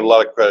got to give a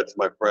lot of credit to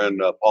my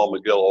friend, Paul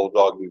McGill, Old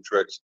Dog New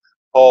Tricks.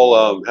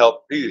 Paul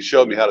he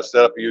showed me how to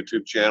set up a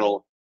YouTube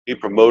channel. He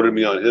promoted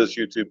me on his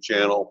YouTube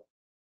channel.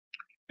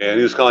 And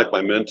he was kind of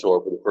like my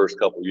mentor for the first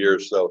couple of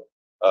years. So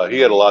he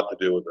had a lot to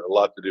do with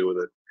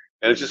it,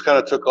 And it just kind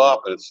of took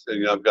off.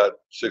 And I've got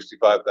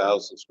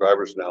 65,000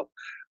 subscribers now.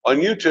 On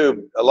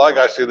YouTube, a lot of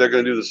guys say they're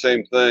going to do the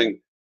same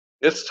thing.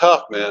 It's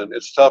tough, man.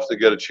 It's tough to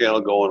get a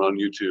channel going on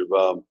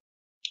YouTube.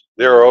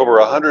 There are over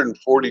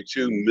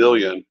 142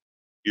 million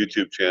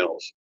YouTube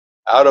channels.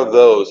 Out of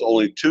those,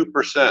 only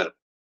 2%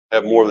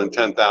 have more than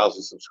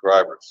 10,000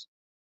 subscribers.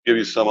 Give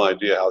you some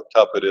idea how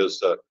tough it is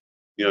to,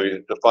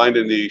 to find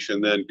a niche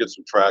and then get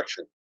some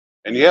traction.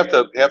 And you have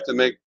to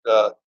make,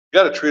 you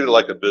got to treat it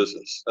like a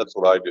business. That's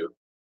what I do.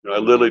 I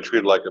literally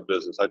treat it like a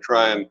business. I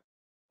try and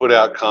put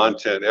out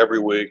content every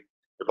week.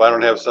 If I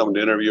don't have someone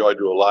to interview, I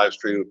do a live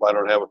stream. If I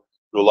don't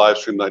do a live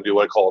stream, I do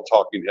what I call a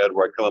talking head,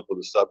 where I come up with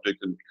a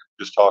subject and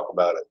just talk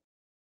about it.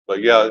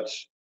 But yeah,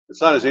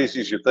 it's not as easy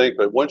as you think.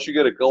 But once you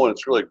get it going,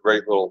 it's really a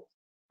great little.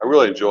 I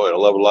really enjoy it. I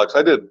love it a lot.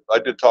 'Cause I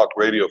did talk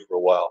radio for a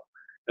while,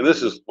 and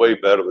this is way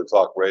better than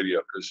talk radio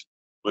because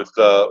with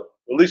at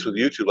least with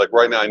YouTube, like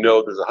right now, I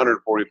know there's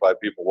 145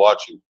 people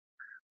watching.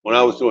 When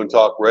I was doing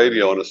talk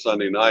radio on a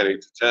Sunday night,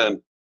 8 to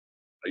 10,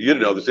 you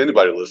didn't know there's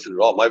anybody listening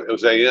at all. It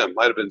was AM.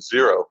 Might have been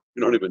zero.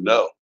 You don't even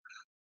know.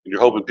 And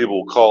you're hoping people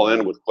will call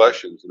in with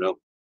questions.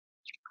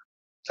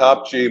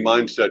 Top G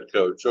Mindset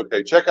Coach.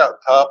 Okay, check out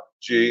Top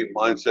G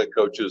Mindset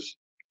Coach's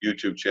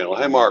YouTube channel.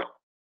 Hey, Mark.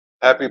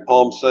 Happy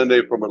Palm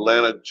Sunday from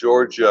Atlanta,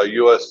 Georgia,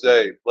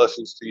 USA.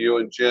 Blessings to you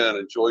and Jen.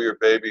 Enjoy your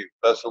baby.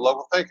 Best of luck.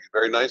 Well, thank you.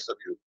 Very nice of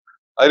you.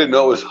 I didn't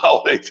know it was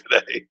holiday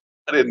today.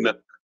 I didn't know.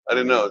 I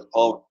didn't know. It's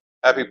Palm.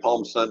 Happy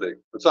Palm Sunday.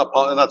 It's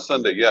not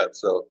Sunday yet,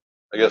 so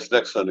I guess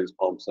next Sunday's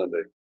Palm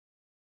Sunday.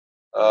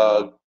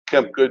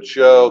 Kemp, good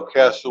show.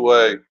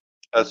 Castaway.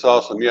 That's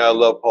awesome. Yeah, I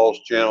love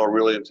Paul's channel.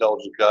 Really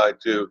intelligent guy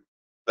too.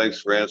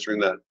 Thanks for answering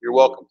that. You're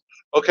welcome.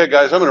 Okay,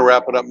 guys, I'm going to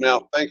wrap it up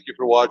now. Thank you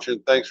for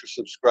watching. Thanks for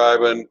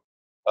subscribing.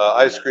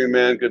 Ice Cream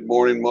Man, good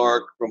morning,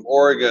 Mark from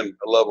Oregon.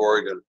 I love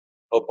Oregon.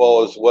 Hope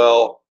all is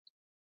well.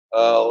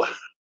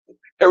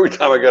 Every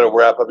time I got to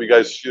wrap up, you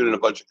guys shoot in a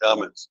bunch of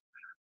comments.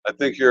 I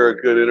think you're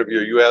a good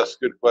interviewer. You ask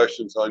good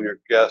questions on your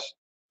guests,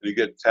 and you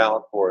get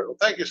talent for it. Well,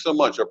 thank you so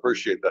much. I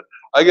appreciate that.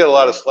 I get a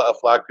lot of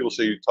flack. People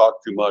say you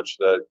talk too much,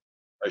 that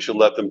I should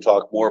let them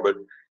talk more. But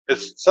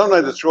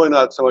sometimes it's really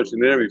not so much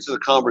an interview. It's just a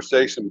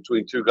conversation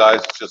between two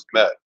guys that just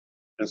met.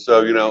 And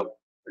so,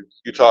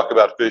 you talk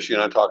about fishing,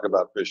 and I talk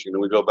about fishing,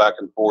 and we go back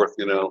and forth,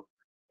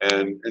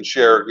 and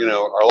share,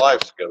 our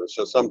lives together.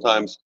 So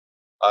sometimes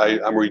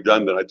I'm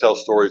redundant. I tell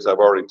stories I've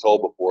already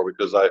told before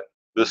because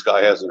this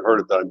guy hasn't heard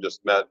it that I'm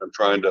just met. I'm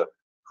trying to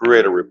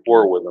create a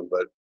rapport with him.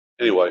 But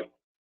anyway,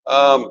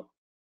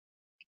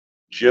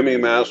 Jimmy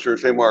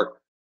Masters. Hey, Mark,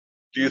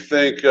 do you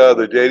think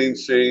the dating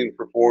scene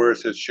for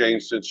foreigners has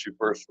changed since you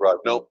first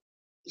arrived? Nope,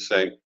 the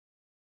same.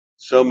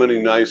 So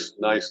many nice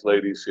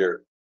ladies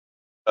here.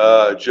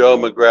 Joe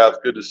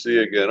McGrath, good to see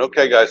you again.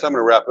 Okay, guys, I'm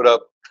going to wrap it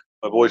up.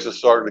 My voice is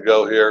starting to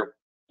go here.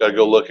 Got to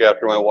go look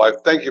after my wife.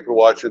 Thank you for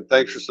watching.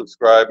 Thanks for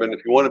subscribing.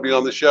 If you want to be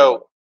on the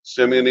show,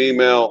 send me an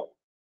email.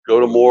 Go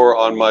to more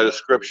on my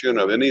description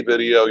of any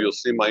video. You'll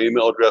see my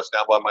email address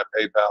down by my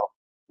PayPal,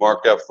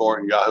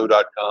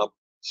 markfthornton@yahoo.com.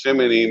 Send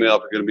me an email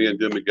if you're going to be in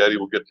Dumageddon.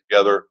 We'll get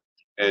together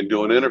and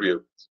do an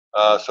interview.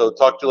 So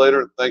talk to you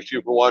later. Thank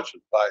you for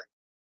watching. Bye.